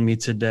escaping me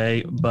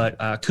today, but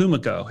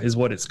kumiko is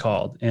what it's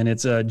called. And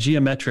it's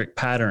geometric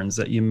patterns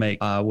that you make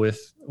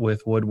with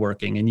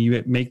woodworking. And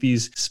you make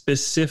these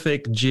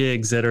specific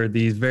jigs that are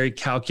these very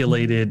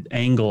calculated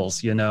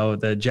angles.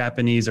 The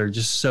Japanese are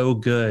just so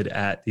good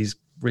at these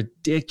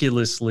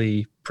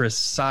ridiculously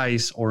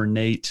precise,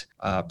 ornate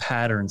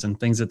patterns and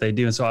things that they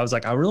do. And so I was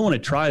like, I really want to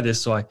try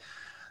this. So I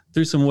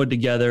threw some wood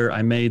together.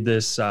 I made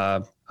this,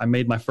 I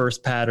made my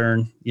first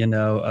pattern,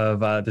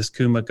 of this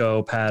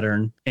kumiko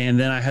pattern. And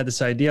then I had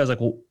this idea. I was like,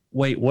 well,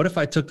 wait, what if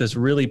I took this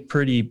really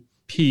pretty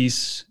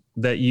piece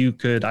that you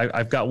could,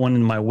 I've got one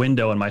in my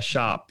window in my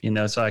shop,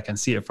 so I can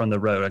see it from the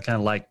road. I kind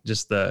of like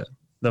just the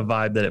the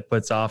vibe that it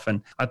puts off.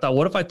 And I thought,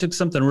 what if I took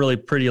something really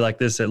pretty like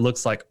this that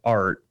looks like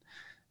art,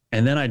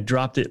 and then I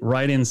dropped it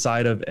right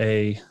inside of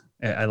inlaid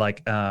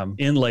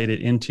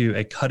it into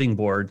a cutting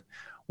board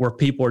where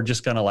people are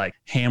just going to like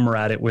hammer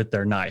at it with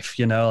their knife,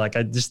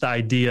 just the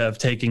idea of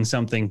taking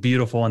something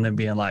beautiful and then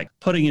being like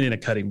putting it in a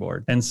cutting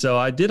board. And so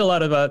I did a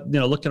lot of,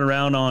 looking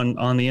around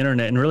on the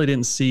internet and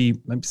really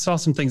saw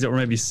some things that were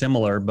maybe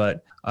similar,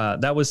 but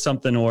that was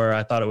something where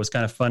I thought it was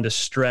kind of fun to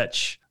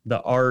stretch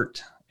the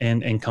art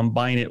and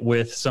combine it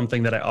with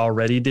something that I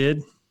already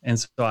did. And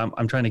so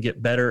I'm trying to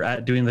get better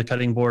at doing the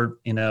cutting board,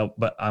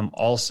 but I'm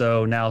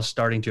also now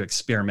starting to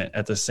experiment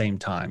at the same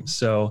time.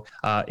 So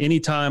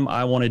anytime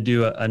I want to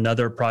do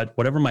another project,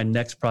 whatever my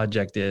next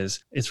project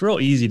is, it's real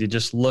easy to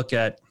just look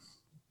at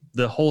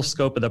the whole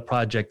scope of the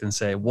project and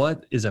say,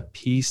 what is a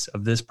piece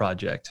of this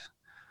project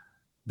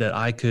that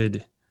I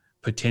could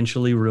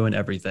potentially ruin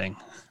everything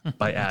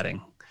by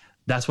adding?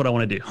 That's what I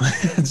want to do.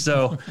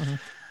 So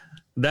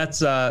that's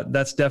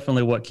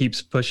definitely what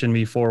keeps pushing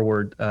me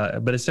forward.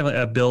 But it's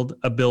definitely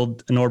a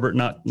build, Norbert,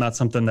 not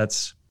something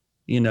that's,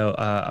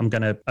 I'm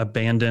going to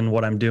abandon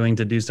what I'm doing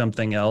to do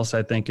something else.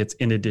 I think it's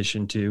in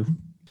addition to.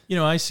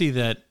 I see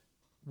that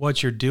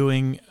what you're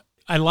doing,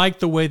 I like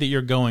the way that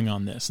you're going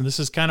on this. And this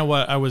is kind of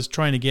what I was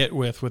trying to get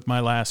with my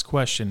last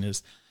question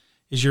is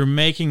you're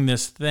making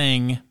this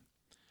thing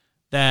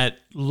that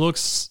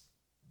looks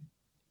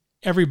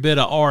every bit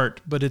of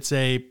art, but it's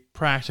a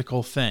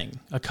practical thing,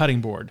 a cutting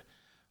board.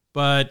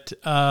 But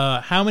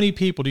how many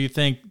people do you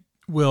think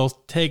will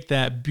take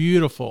that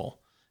beautiful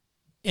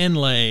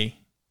inlay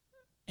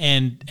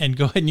and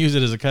go ahead and use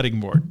it as a cutting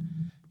board?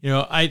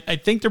 I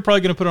think they're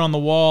probably going to put it on the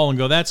wall and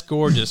go, that's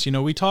gorgeous.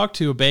 We talked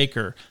to a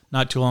baker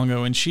not too long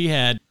ago, and she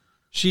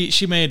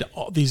made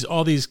all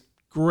these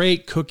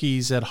great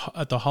cookies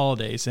at the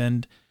holidays.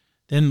 And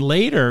then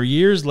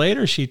years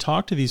later, she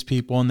talked to these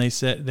people, and they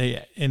said,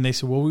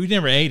 well, we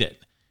never ate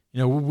it.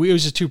 It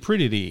was just too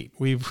pretty to eat.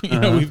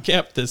 We've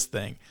kept this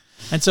thing.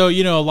 And so,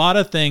 a lot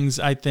of things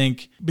I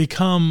think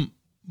become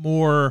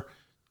more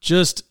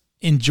just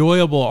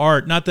enjoyable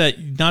art. Not that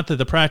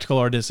the practical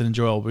art isn't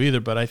enjoyable either,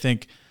 but I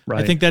think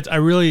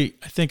I'm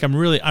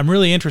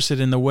really interested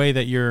in the way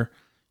that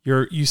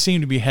you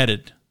seem to be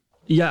headed.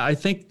 Yeah, I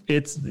think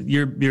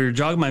you're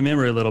jogging my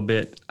memory a little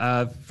bit.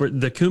 For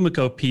the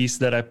Kumiko piece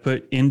that I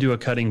put into a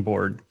cutting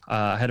board,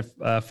 I had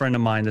a friend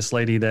of mine, this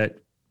lady that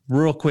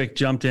real quick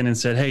jumped in and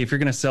said, hey, if you're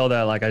going to sell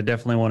that, like, I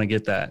definitely want to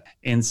get that.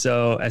 And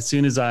so as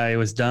soon as I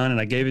was done and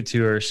I gave it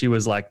to her, she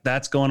was like,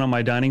 that's going on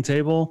my dining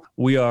table.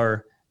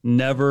 I'm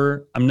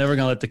never going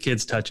to let the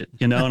kids touch it,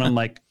 And I'm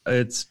like,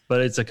 it's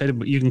okay,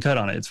 you can cut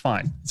on it. It's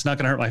fine. It's not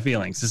going to hurt my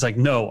feelings. It's like,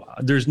 no,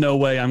 there's no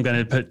way I'm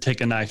going to take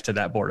a knife to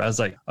that board. I was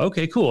like,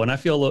 okay, cool. And I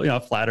feel a little,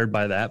 flattered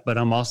by that, but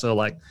I'm also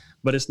like,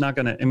 but it's not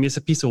going to, it's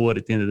a piece of wood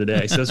at the end of the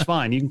day. So it's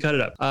fine. You can cut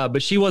it up.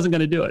 But she wasn't going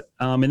to do it.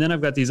 And then I've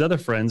got these other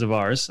friends of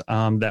ours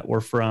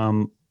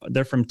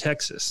they're from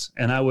Texas.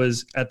 And I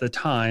was at the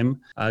time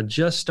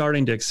just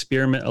starting to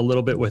experiment a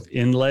little bit with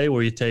inlay,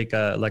 where you take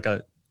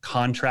a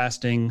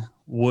contrasting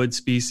wood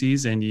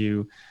species and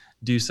you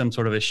do some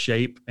sort of a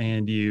shape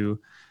and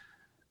you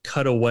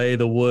cut away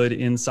the wood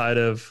inside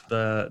of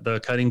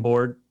the cutting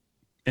board.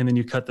 And then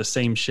you cut the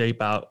same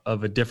shape out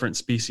of a different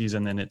species,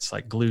 and then it's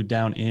like glued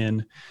down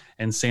in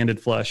and sanded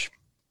flush.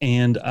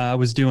 And I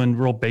was doing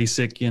real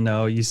basic,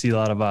 you see a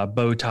lot of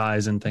bow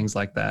ties and things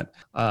like that.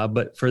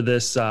 But for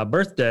this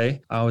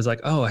birthday, I was like,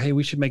 oh, hey,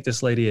 we should make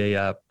this lady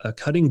a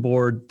cutting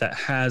board that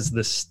has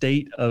the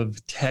state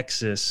of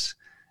Texas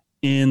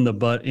in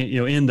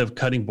the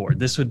cutting board.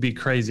 This would be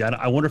crazy.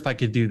 I wonder if I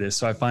could do this.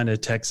 So I find a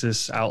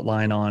Texas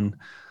outline on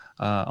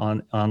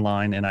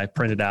online, and I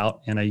print it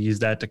out, and I use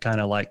that to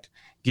kind of like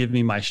give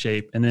me my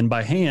shape. And then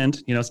by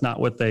hand, it's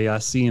not with a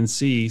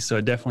CNC, so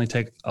it definitely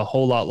take a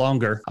whole lot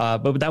longer.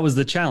 But that was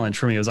the challenge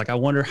for me. It was like, I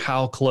wonder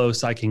how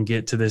close I can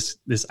get to this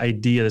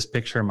idea, this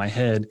picture in my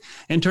head,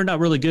 and it turned out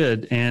really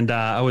good. And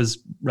I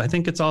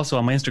think it's also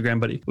on my Instagram,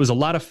 but it was a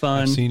lot of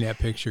fun. I've seen that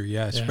picture.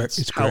 Yeah, it's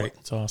great.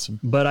 It's awesome.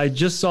 But I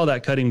just saw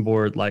that cutting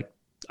board, I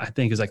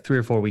think it was like 3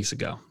 or 4 weeks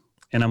ago.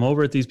 And I'm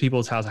over at these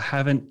people's house. I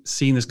haven't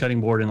seen this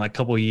cutting board in like a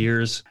couple of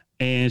years.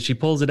 And she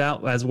pulls it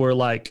out as we're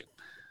like,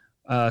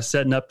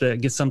 setting up to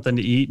get something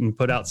to eat and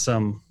put out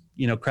some,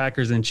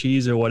 crackers and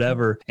cheese or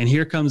whatever. And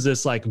here comes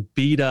this like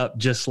beat up,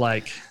 just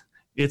like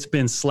it's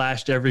been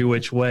slashed every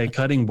which way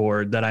cutting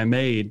board that I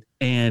made.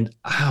 And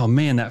oh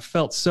man, that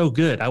felt so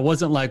good. I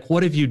wasn't like,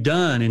 what have you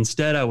done?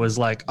 Instead, I was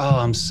like, oh,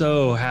 I'm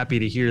so happy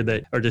to hear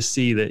that, or to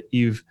see that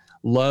you've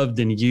loved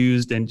and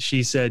used. And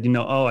she said,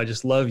 oh, I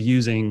just love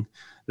using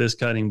this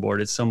cutting board.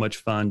 It's so much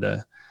fun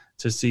to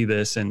see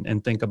this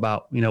and think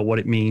about, what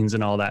it means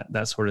and all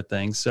that sort of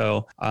thing.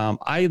 So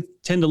I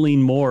tend to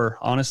lean more,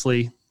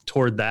 honestly,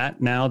 toward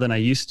that now than I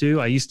used to.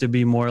 I used to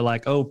be more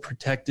like, oh,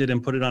 protect it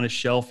and put it on a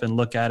shelf and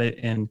look at it.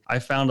 And I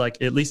found, like,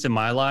 at least in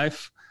my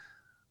life,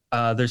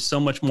 there's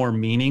so much more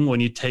meaning when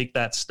you take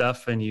that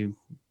stuff and you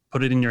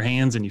put it in your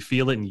hands and you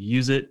feel it and you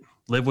use it,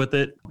 live with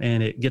it,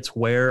 and it gets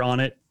wear on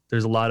it.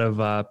 There's a lot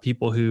of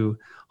people who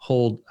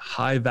hold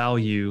high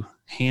value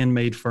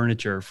handmade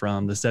furniture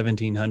from the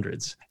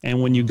 1700s.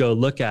 And when you go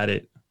look at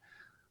it,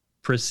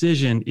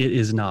 precision, it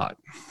is not.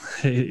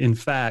 In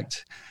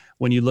fact,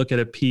 when you look at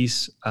a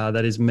piece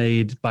that is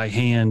made by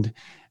hand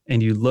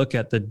and you look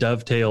at the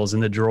dovetails in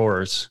the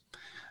drawers,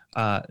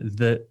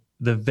 the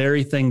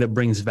very thing that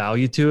brings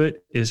value to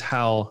it is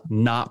how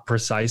not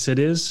precise it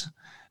is.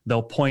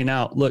 They'll point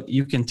out, look,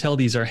 you can tell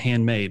these are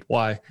handmade.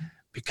 Why?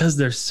 Because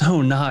they're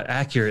so not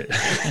accurate.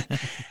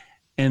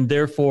 And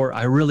therefore,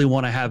 I really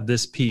want to have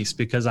this piece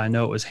because I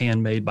know it was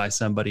handmade by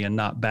somebody and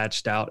not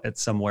batched out at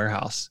some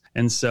warehouse.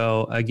 And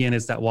so, again,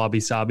 it's that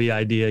wabi-sabi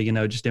idea,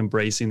 just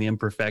embracing the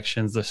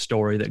imperfections, the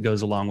story that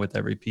goes along with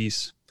every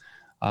piece.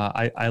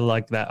 I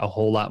like that a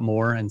whole lot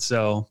more. And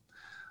so,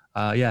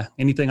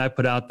 anything I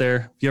put out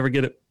there, if you ever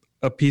get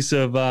a piece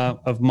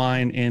of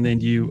mine and then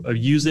you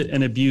use it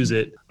and abuse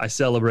it, I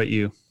celebrate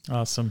you.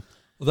 Awesome.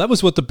 Well, that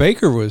was what the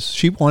baker was.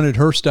 She wanted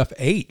her stuff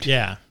ate.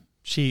 Yeah.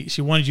 She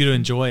wanted you to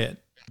enjoy it.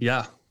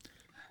 Yeah.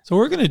 So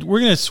we're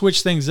gonna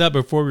switch things up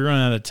before we run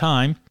out of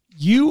time.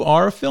 You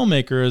are a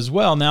filmmaker as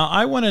well. Now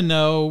I want to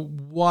know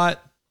what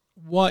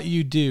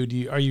you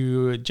do. Are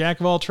you a jack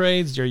of all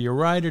trades? Are you a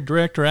writer,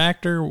 director,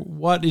 actor?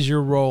 What is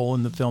your role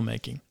in the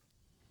filmmaking?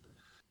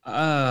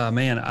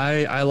 Man,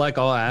 I like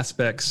all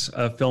aspects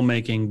of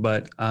filmmaking,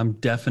 but I'm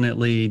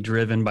definitely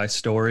driven by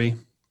story.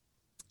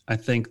 I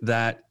think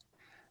that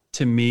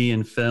to me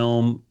in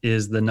film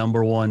is the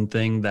number one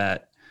thing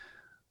that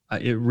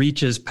it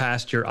reaches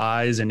past your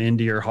eyes and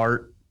into your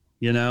heart.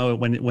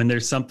 When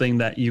there's something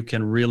that you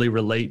can really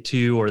relate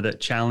to or that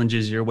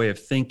challenges your way of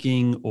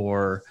thinking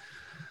or,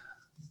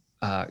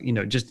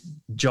 just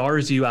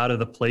jars you out of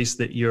the place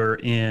that you're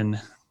in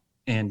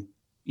and,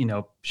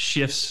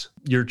 shifts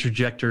your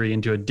trajectory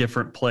into a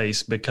different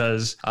place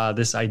because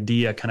this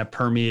idea kind of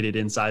permeated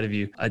inside of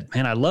you.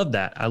 I love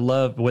that. I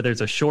love whether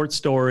it's a short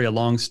story, a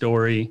long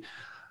story.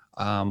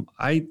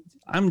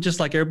 I'm just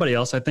like everybody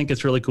else. I think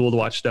it's really cool to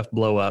watch stuff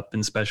blow up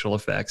in special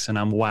effects, and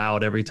I'm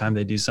wowed every time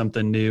they do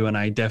something new. And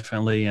I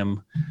definitely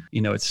am,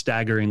 it's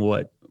staggering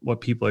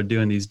what people are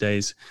doing these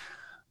days.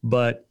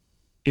 But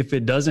if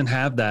it doesn't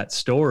have that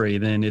story,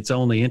 then it's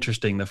only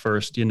interesting the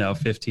first,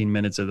 15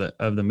 minutes of the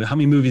movie. How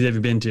many movies have you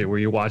been to where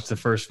you watch the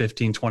first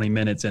 15, 20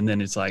 minutes and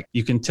then it's like,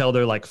 you can tell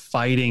they're like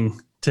fighting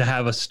to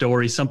have a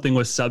story, something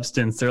with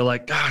substance. They're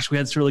like, gosh, we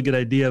had this really good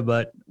idea,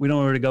 but we don't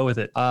know where to go with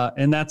it.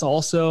 And that's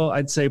also,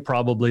 I'd say,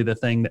 probably the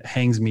thing that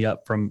hangs me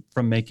up from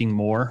making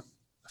more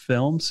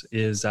films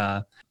is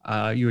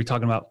you were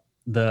talking about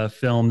the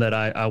film that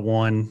I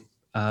won.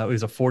 It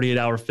was a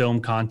 48-hour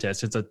film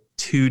contest. It's a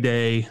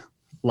 2-day,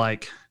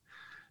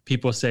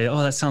 people say,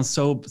 oh, that sounds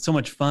so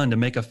much fun to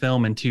make a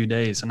film in 2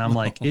 days. And I'm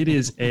like, it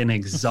is an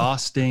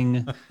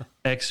exhausting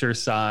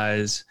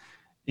exercise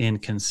in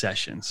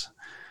concessions,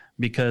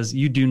 because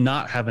you do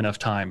not have enough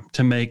time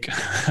to make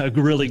a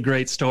really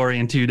great story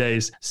in 2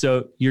 days.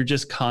 So you're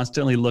just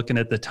constantly looking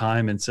at the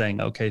time and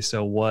saying, okay,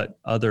 so what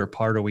other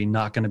part are we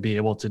not going to be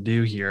able to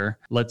do here?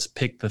 Let's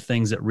pick the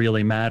things that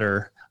really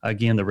matter.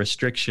 Again, the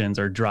restrictions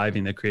are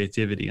driving the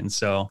creativity. And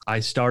so I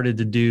started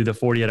to do the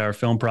 48-hour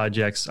film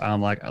projects.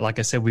 Like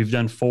I said, we've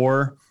done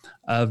 4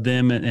 of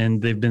them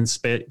and they've been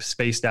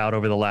spaced out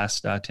over the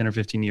last 10 or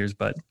 15 years.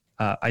 But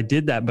I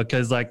did that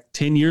because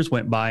 10 years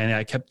went by and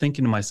I kept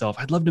thinking to myself,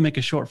 I'd love to make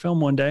a short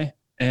film one day.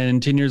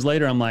 And 10 years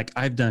later, I'm like,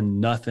 I've done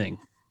nothing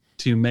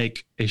to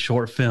make a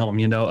short film,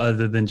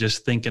 other than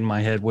just think in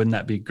my head, wouldn't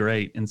that be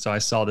great? And so I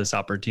saw this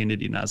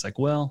opportunity and I was like,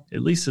 well,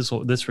 at least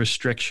this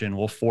restriction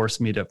will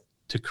force me to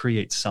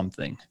create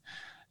something.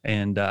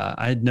 And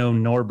I had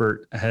known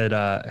Norbert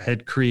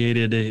had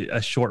created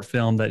a short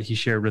film that he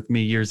shared with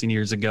me years and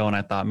years ago. And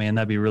I thought, man,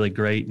 that'd be really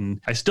great. And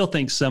I still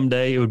think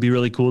someday it would be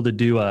really cool to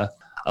do a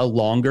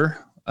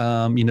longer,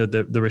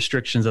 the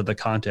restrictions of the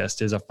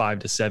contest is a 5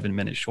 to 7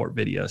 minute short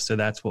video. So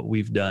that's what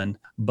we've done.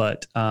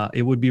 But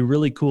it would be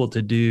really cool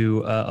to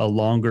do a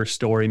longer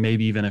story,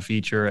 maybe even a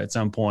feature at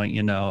some point,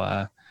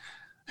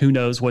 who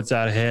knows what's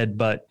out ahead,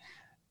 but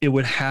it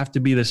would have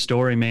to be the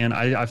story, man.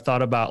 I've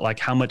thought about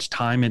how much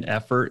time and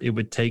effort it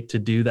would take to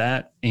do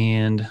that.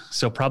 And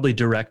so probably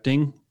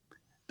directing,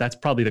 that's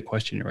probably the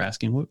question you're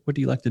asking. What do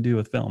you like to do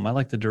with film? I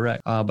like to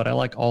direct, but I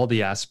like all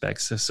the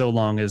aspects so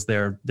long as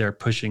they're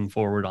pushing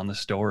forward on the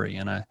story.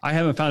 And I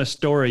haven't found a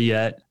story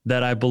yet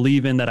that I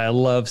believe in, that I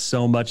love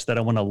so much that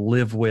I want to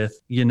live with,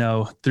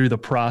 through the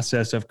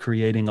process of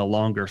creating a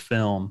longer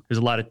film. There's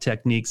a lot of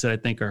techniques that I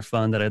think are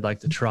fun that I'd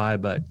like to try,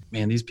 but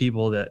man, these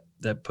people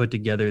that put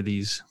together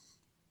these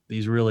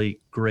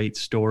really great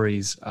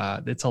stories,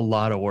 it's a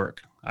lot of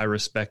work. I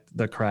respect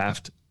the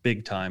craft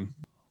big time.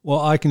 Well,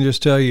 I can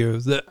just tell you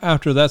that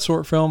after that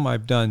short film,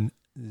 I've done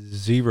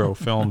 0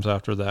 films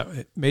after that.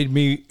 It made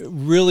me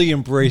really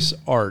embrace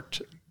art.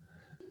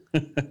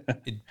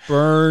 It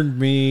burned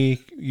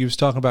me. You was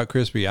talking about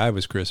crispy. I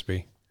was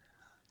crispy.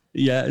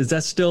 Yeah. Is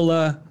that still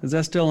on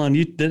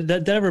YouTube? Did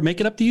that ever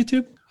make it up to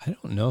YouTube? I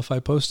don't know if I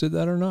posted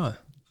that or not.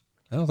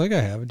 I don't think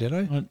I have. Did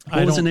I?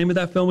 What was the name of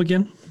that film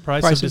again?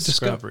 Price of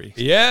Discovery.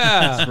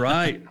 Yeah.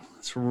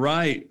 That's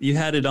right. You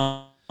had it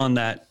on on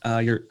that.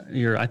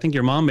 I think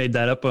your mom made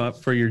that up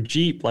for your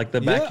Jeep. Like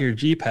the back of your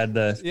Jeep had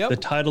the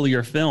title of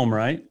your film,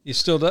 right? It's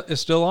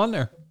still on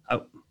there.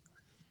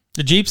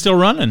 The Jeep's still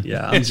running.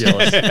 Yeah, I'm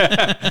jealous.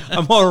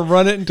 I'm gonna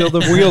run it until the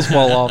wheels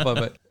fall off of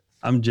it.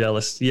 I'm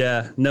jealous.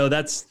 Yeah, no,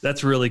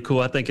 that's really cool.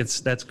 I think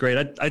that's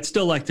great. I'd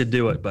still like to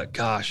do it, but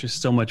gosh, there's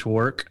so much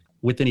work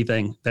with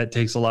anything that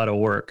takes a lot of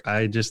work.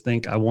 I just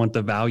think I want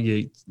the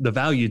value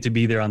to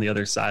be there on the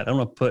other side. I don't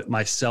want to put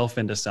myself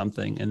into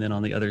something, and then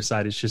on the other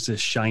side, it's just a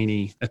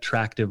shiny,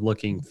 attractive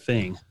looking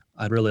thing.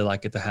 I'd really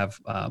like it to have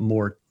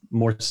more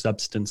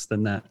substance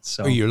than that.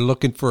 So, are you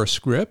looking for a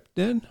script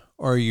then,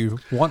 or are you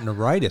wanting to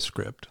write a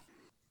script?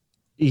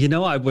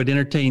 I would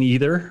entertain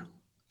either.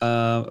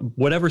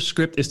 Whatever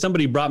script, if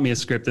somebody brought me a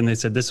script and they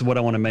said, this is what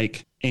I want to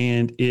make,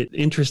 and it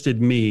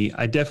interested me,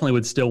 I definitely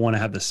would still want to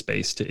have the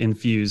space to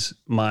infuse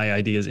my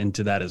ideas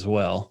into that as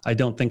well. I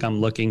don't think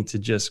I'm looking to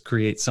just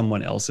create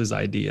someone else's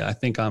idea. I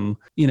think I'm,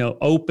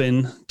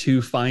 open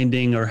to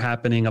finding or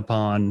happening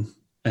upon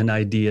an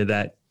idea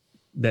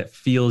that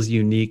feels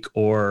unique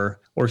or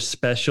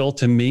special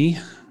to me.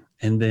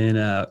 And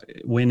then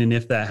when and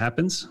if that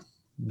happens,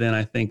 then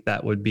I think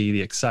that would be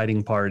the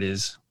exciting part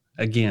is,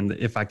 again,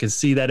 if I could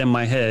see that in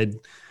my head,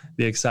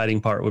 the exciting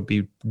part would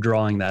be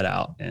drawing that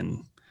out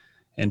and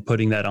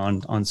putting that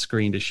on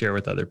screen to share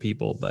with other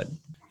people.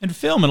 And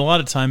film, and a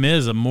lot of time,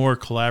 is a more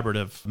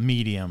collaborative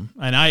medium.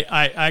 And I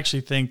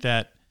actually think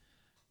that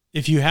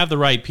if you have the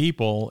right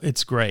people,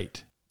 it's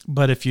great.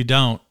 But if you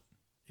don't,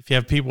 if you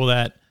have people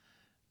that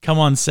come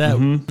on set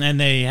and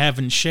they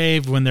haven't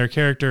shaved when their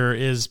character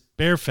is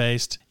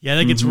barefaced,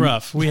 that gets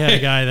rough. We had a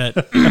guy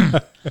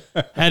that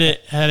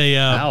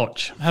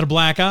had a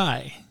black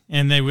eye,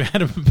 and they had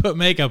to put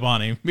makeup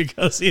on him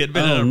because he had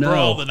been in a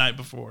brawl the night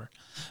before.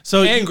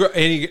 So and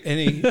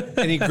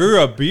he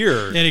grew a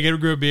beard. And he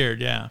grew a beard.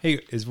 Yeah. Hey,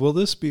 will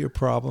this be a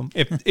problem?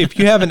 If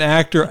you have an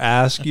actor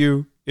ask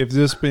you if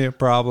this be a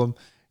problem,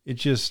 it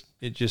just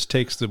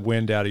takes the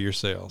wind out of your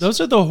sails. Those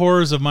are the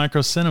horrors of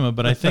micro cinema.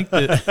 But I think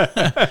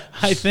that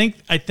I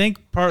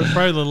think part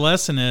of the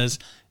lesson is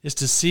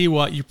to see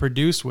what you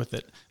produce with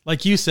it.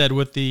 Like you said,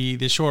 with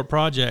the short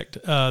project,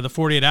 the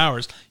 48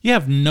 hours, you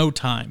have no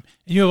time.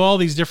 And you have all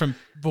these different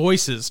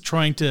voices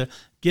trying to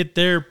get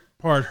their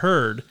part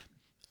heard.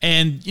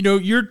 And,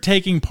 you're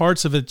taking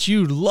parts of it that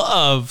you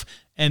love,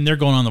 and they're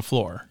going on the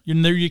floor.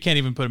 You can't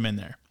even put them in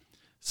there.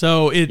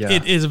 So it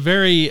is a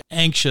very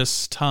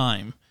anxious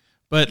time.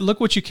 But look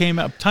what you came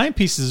up.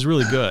 Timepieces is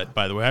really good,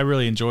 by the way. I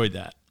really enjoyed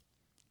that.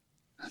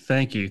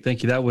 Thank you.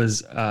 That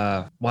was,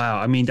 wow.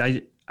 I mean,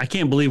 I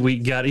can't believe we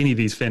got any of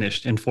these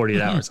finished in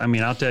 48 hours. I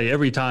mean, I'll tell you,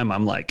 every time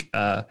I'm like,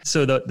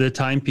 so the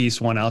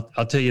timepiece one,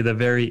 I'll tell you the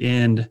very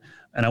end,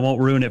 and I won't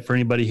ruin it for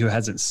anybody who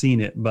hasn't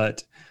seen it,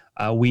 but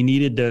we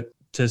needed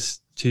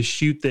to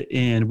shoot the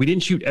end. We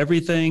didn't shoot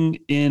everything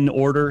in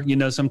order.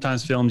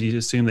 Sometimes films, you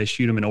assume they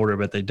shoot them in order,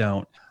 but they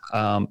don't.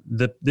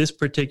 This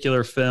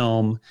particular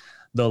film,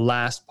 the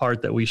last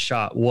part that we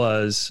shot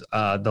was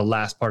the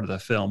last part of the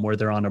film where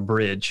they're on a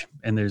bridge,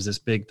 and there's this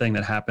big thing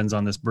that happens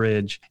on this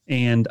bridge.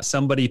 And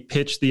somebody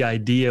pitched the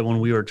idea when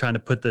we were trying to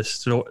put the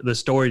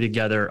story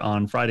together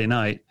on Friday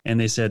night, and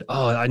they said,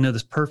 "Oh, I know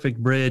this perfect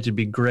bridge. It'd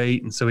be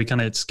great." And so we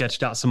kind of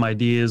sketched out some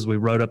ideas. We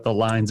wrote up the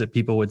lines that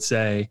people would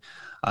say.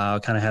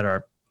 Kind of had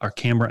our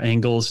camera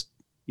angles,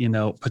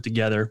 put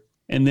together.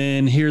 And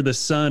then here the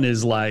sun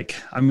is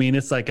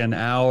it's like an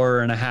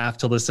hour and a half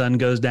till the sun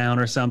goes down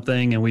or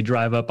something. And we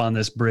drive up on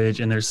this bridge,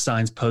 and there's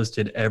signs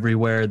posted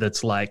everywhere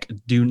that's like,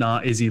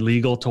 is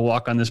illegal to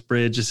walk on this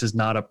bridge. This is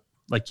not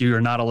you are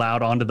not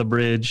allowed onto the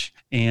bridge.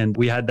 And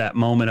we had that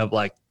moment of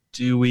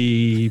do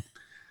we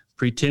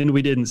pretend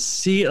we didn't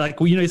see it?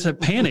 It's a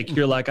panic.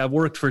 You're like, I've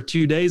worked for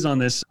 2 days on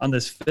this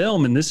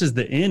film, and this is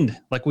the end.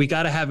 We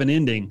got to have an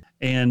ending.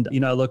 And,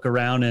 I look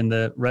around, and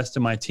the rest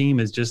of my team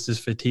is just as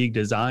fatigued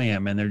as I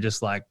am. And they're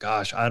just like,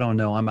 gosh, I don't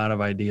know. I'm out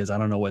of ideas. I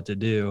don't know what to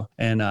do.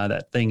 And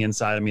that thing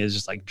inside of me is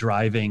just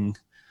driving.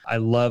 I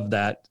love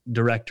that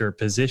director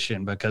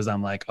position because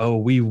I'm like, oh,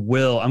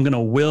 I'm going to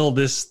will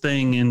this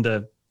thing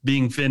into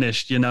being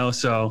finished,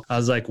 So I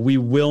was like, we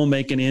will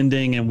make an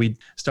ending. And we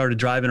started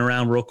driving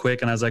around real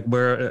quick. And I was like,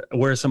 where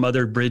are some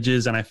other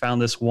bridges? And I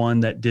found this one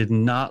that did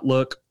not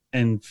look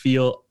and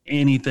feel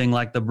anything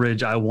like the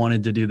bridge I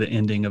wanted to do the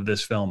ending of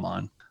this film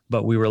on.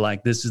 But we were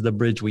like, this is the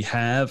bridge we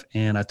have.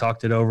 And I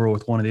talked it over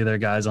with one of the other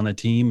guys on the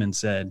team and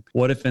said,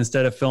 what if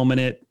instead of filming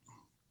it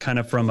kind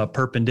of from a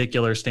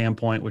perpendicular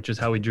standpoint, which is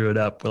how we drew it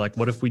up, we're like,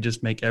 what if we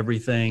just make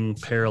everything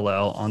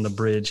parallel on the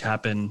bridge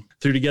happen?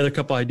 Threw together a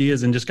couple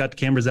ideas and just got the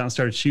cameras out and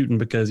started shooting,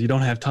 because you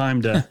don't have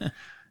time to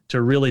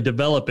really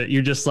develop it.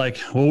 You're just like,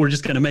 well, we're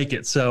just going to make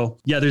it. So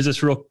yeah, there's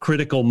this real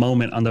critical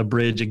moment on the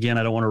bridge. Again,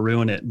 I don't want to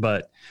ruin it,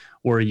 but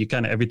where you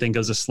kind of, everything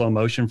goes to slow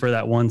motion for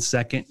that 1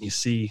 second. You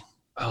see,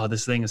 oh,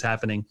 this thing is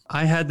happening.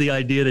 I had the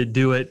idea to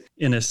do it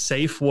in a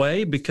safe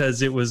way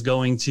because it was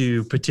going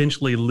to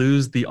potentially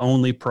lose the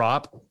only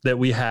prop that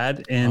we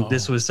had. And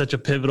this was such a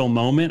pivotal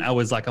moment. I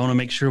was like, I want to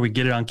make sure we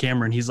get it on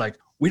camera. And he's like,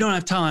 we don't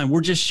have time.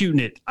 We're just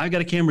shooting it. I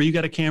got a camera. You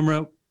got a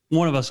camera.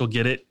 one of us will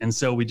get it. And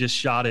so we just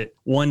shot it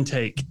one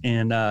take.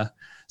 And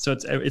so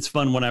it's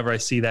fun whenever I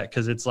see that,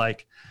 because it's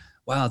like,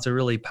 wow, it's a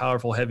really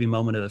powerful, heavy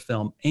moment of the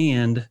film.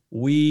 And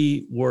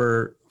we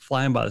were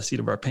flying by the seat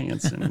of our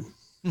pants, and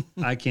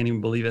I can't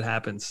even believe it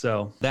happened.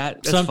 So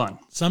that's fun.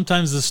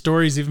 Sometimes the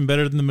story's even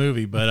better than the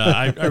movie, but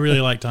I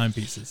really like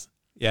Timepieces.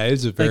 Yeah,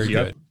 it's a very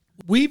good.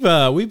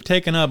 We've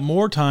taken up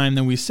more time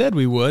than we said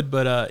we would,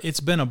 but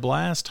it's been a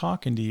blast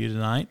talking to you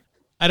tonight.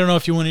 I don't know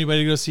if you want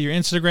anybody to go see your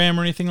Instagram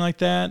or anything like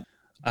that.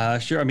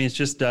 Sure. I mean, it's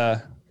just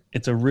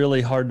it's a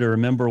really hard to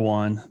remember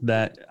one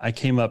that I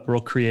came up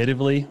real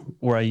creatively,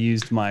 where I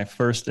used my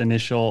first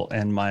initial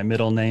and my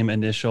middle name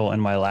initial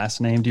and my last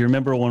name. Do you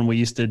remember when we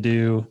used to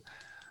do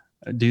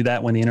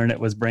that when the internet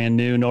was brand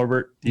new,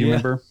 Norbert? Do you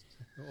remember?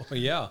 Oh,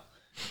 yeah.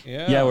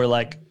 Yeah, we're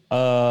like,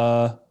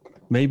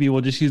 maybe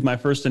we'll just use my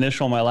first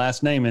initial and my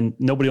last name and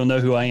nobody will know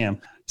who I am.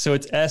 So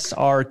it's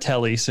SR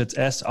Telle. So it's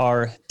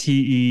SRTELLE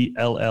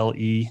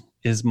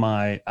is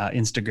my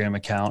Instagram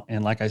account.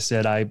 And like I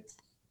said,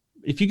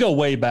 if you go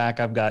way back,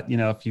 I've got,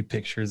 a few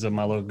pictures of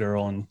my little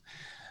girl and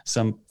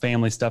some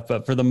family stuff.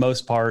 But for the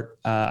most part,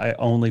 I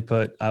only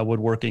put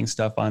woodworking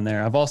stuff on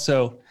there. I've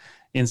also,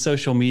 in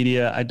social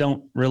media, I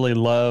don't really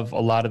love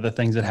a lot of the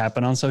things that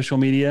happen on social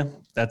media.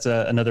 That's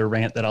another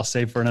rant that I'll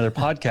save for another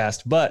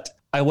podcast. But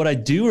what I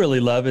do really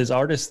love is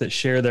artists that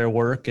share their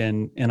work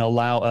and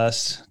allow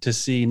us to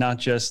see not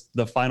just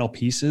the final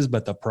pieces,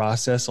 but the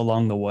process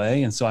along the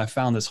way. And so I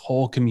found this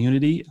whole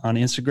community on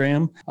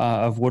Instagram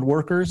of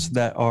woodworkers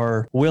that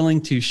are willing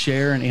to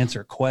share and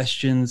answer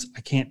questions. I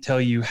can't tell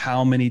you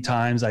how many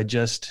times I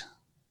just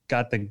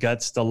got the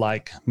guts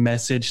to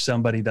message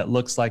somebody that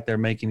looks like they're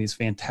making these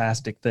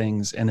fantastic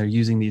things and they're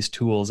using these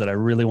tools that I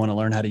really want to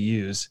learn how to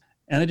use.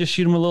 And I just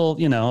shoot him a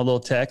little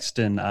text,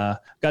 and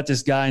got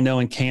this guy I know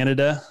in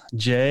Canada,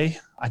 Jay.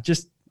 I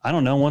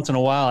don't know, once in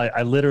a while,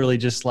 I literally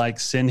just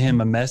send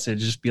him a message,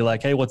 just be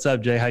like, hey, what's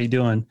up, Jay? How you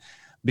doing?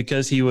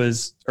 Because he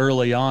was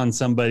early on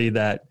somebody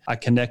that I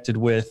connected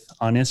with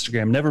on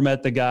Instagram. Never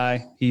met the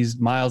guy. He's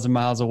miles and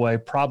miles away.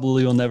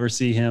 Probably will never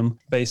see him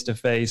face to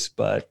face,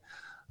 but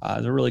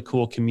it's a really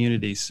cool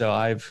community. So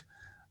I've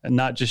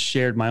not just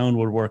shared my own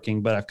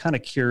woodworking, but I've kind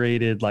of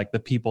curated the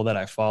people that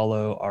I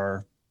follow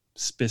are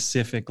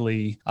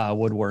specifically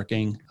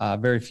woodworking.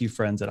 Very few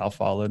friends that I'll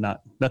follow,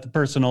 not the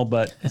personal,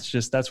 but it's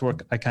just, that's where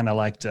I kind of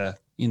like to,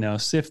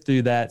 sift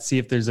through that, see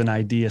if there's an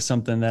idea,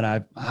 something that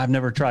I've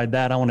never tried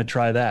that. I want to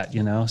try that,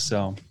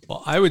 so.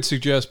 Well, I would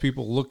suggest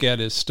people look at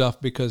his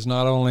stuff, because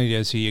not only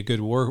is he a good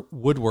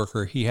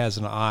woodworker, he has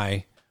an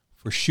eye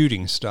for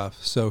shooting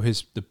stuff. So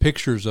the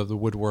pictures of the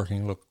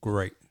woodworking look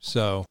great.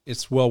 So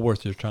it's well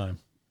worth your time.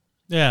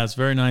 Yeah, it's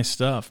very nice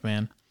stuff,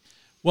 man.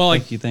 Well,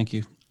 Thank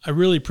you. I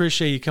really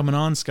appreciate you coming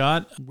on,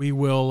 Scott. We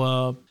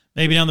will,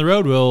 maybe down the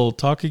road, we'll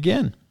talk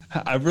again.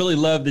 I really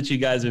love that you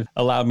guys have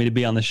allowed me to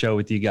be on the show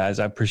with you guys.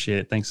 I appreciate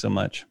it. Thanks so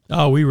much.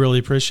 Oh, we really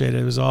appreciate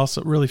it. It was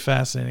also really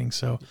fascinating.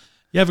 So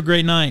you have a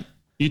great night.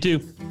 You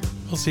too.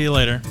 We'll see you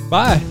later.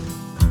 Bye.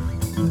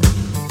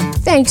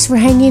 Thanks for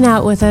hanging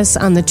out with us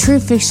on the True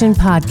Fiction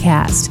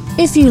Podcast.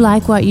 If you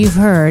like what you've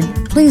heard,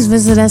 please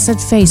visit us at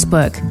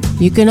Facebook.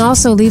 You can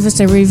also leave us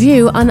a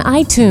review on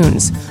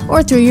iTunes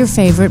or through your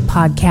favorite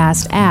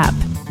podcast app.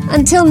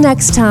 Until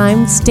next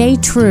time, stay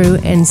true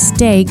and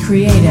stay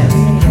creative.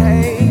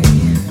 Hey,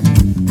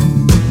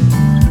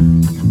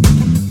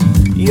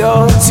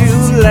 you're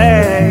too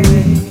late.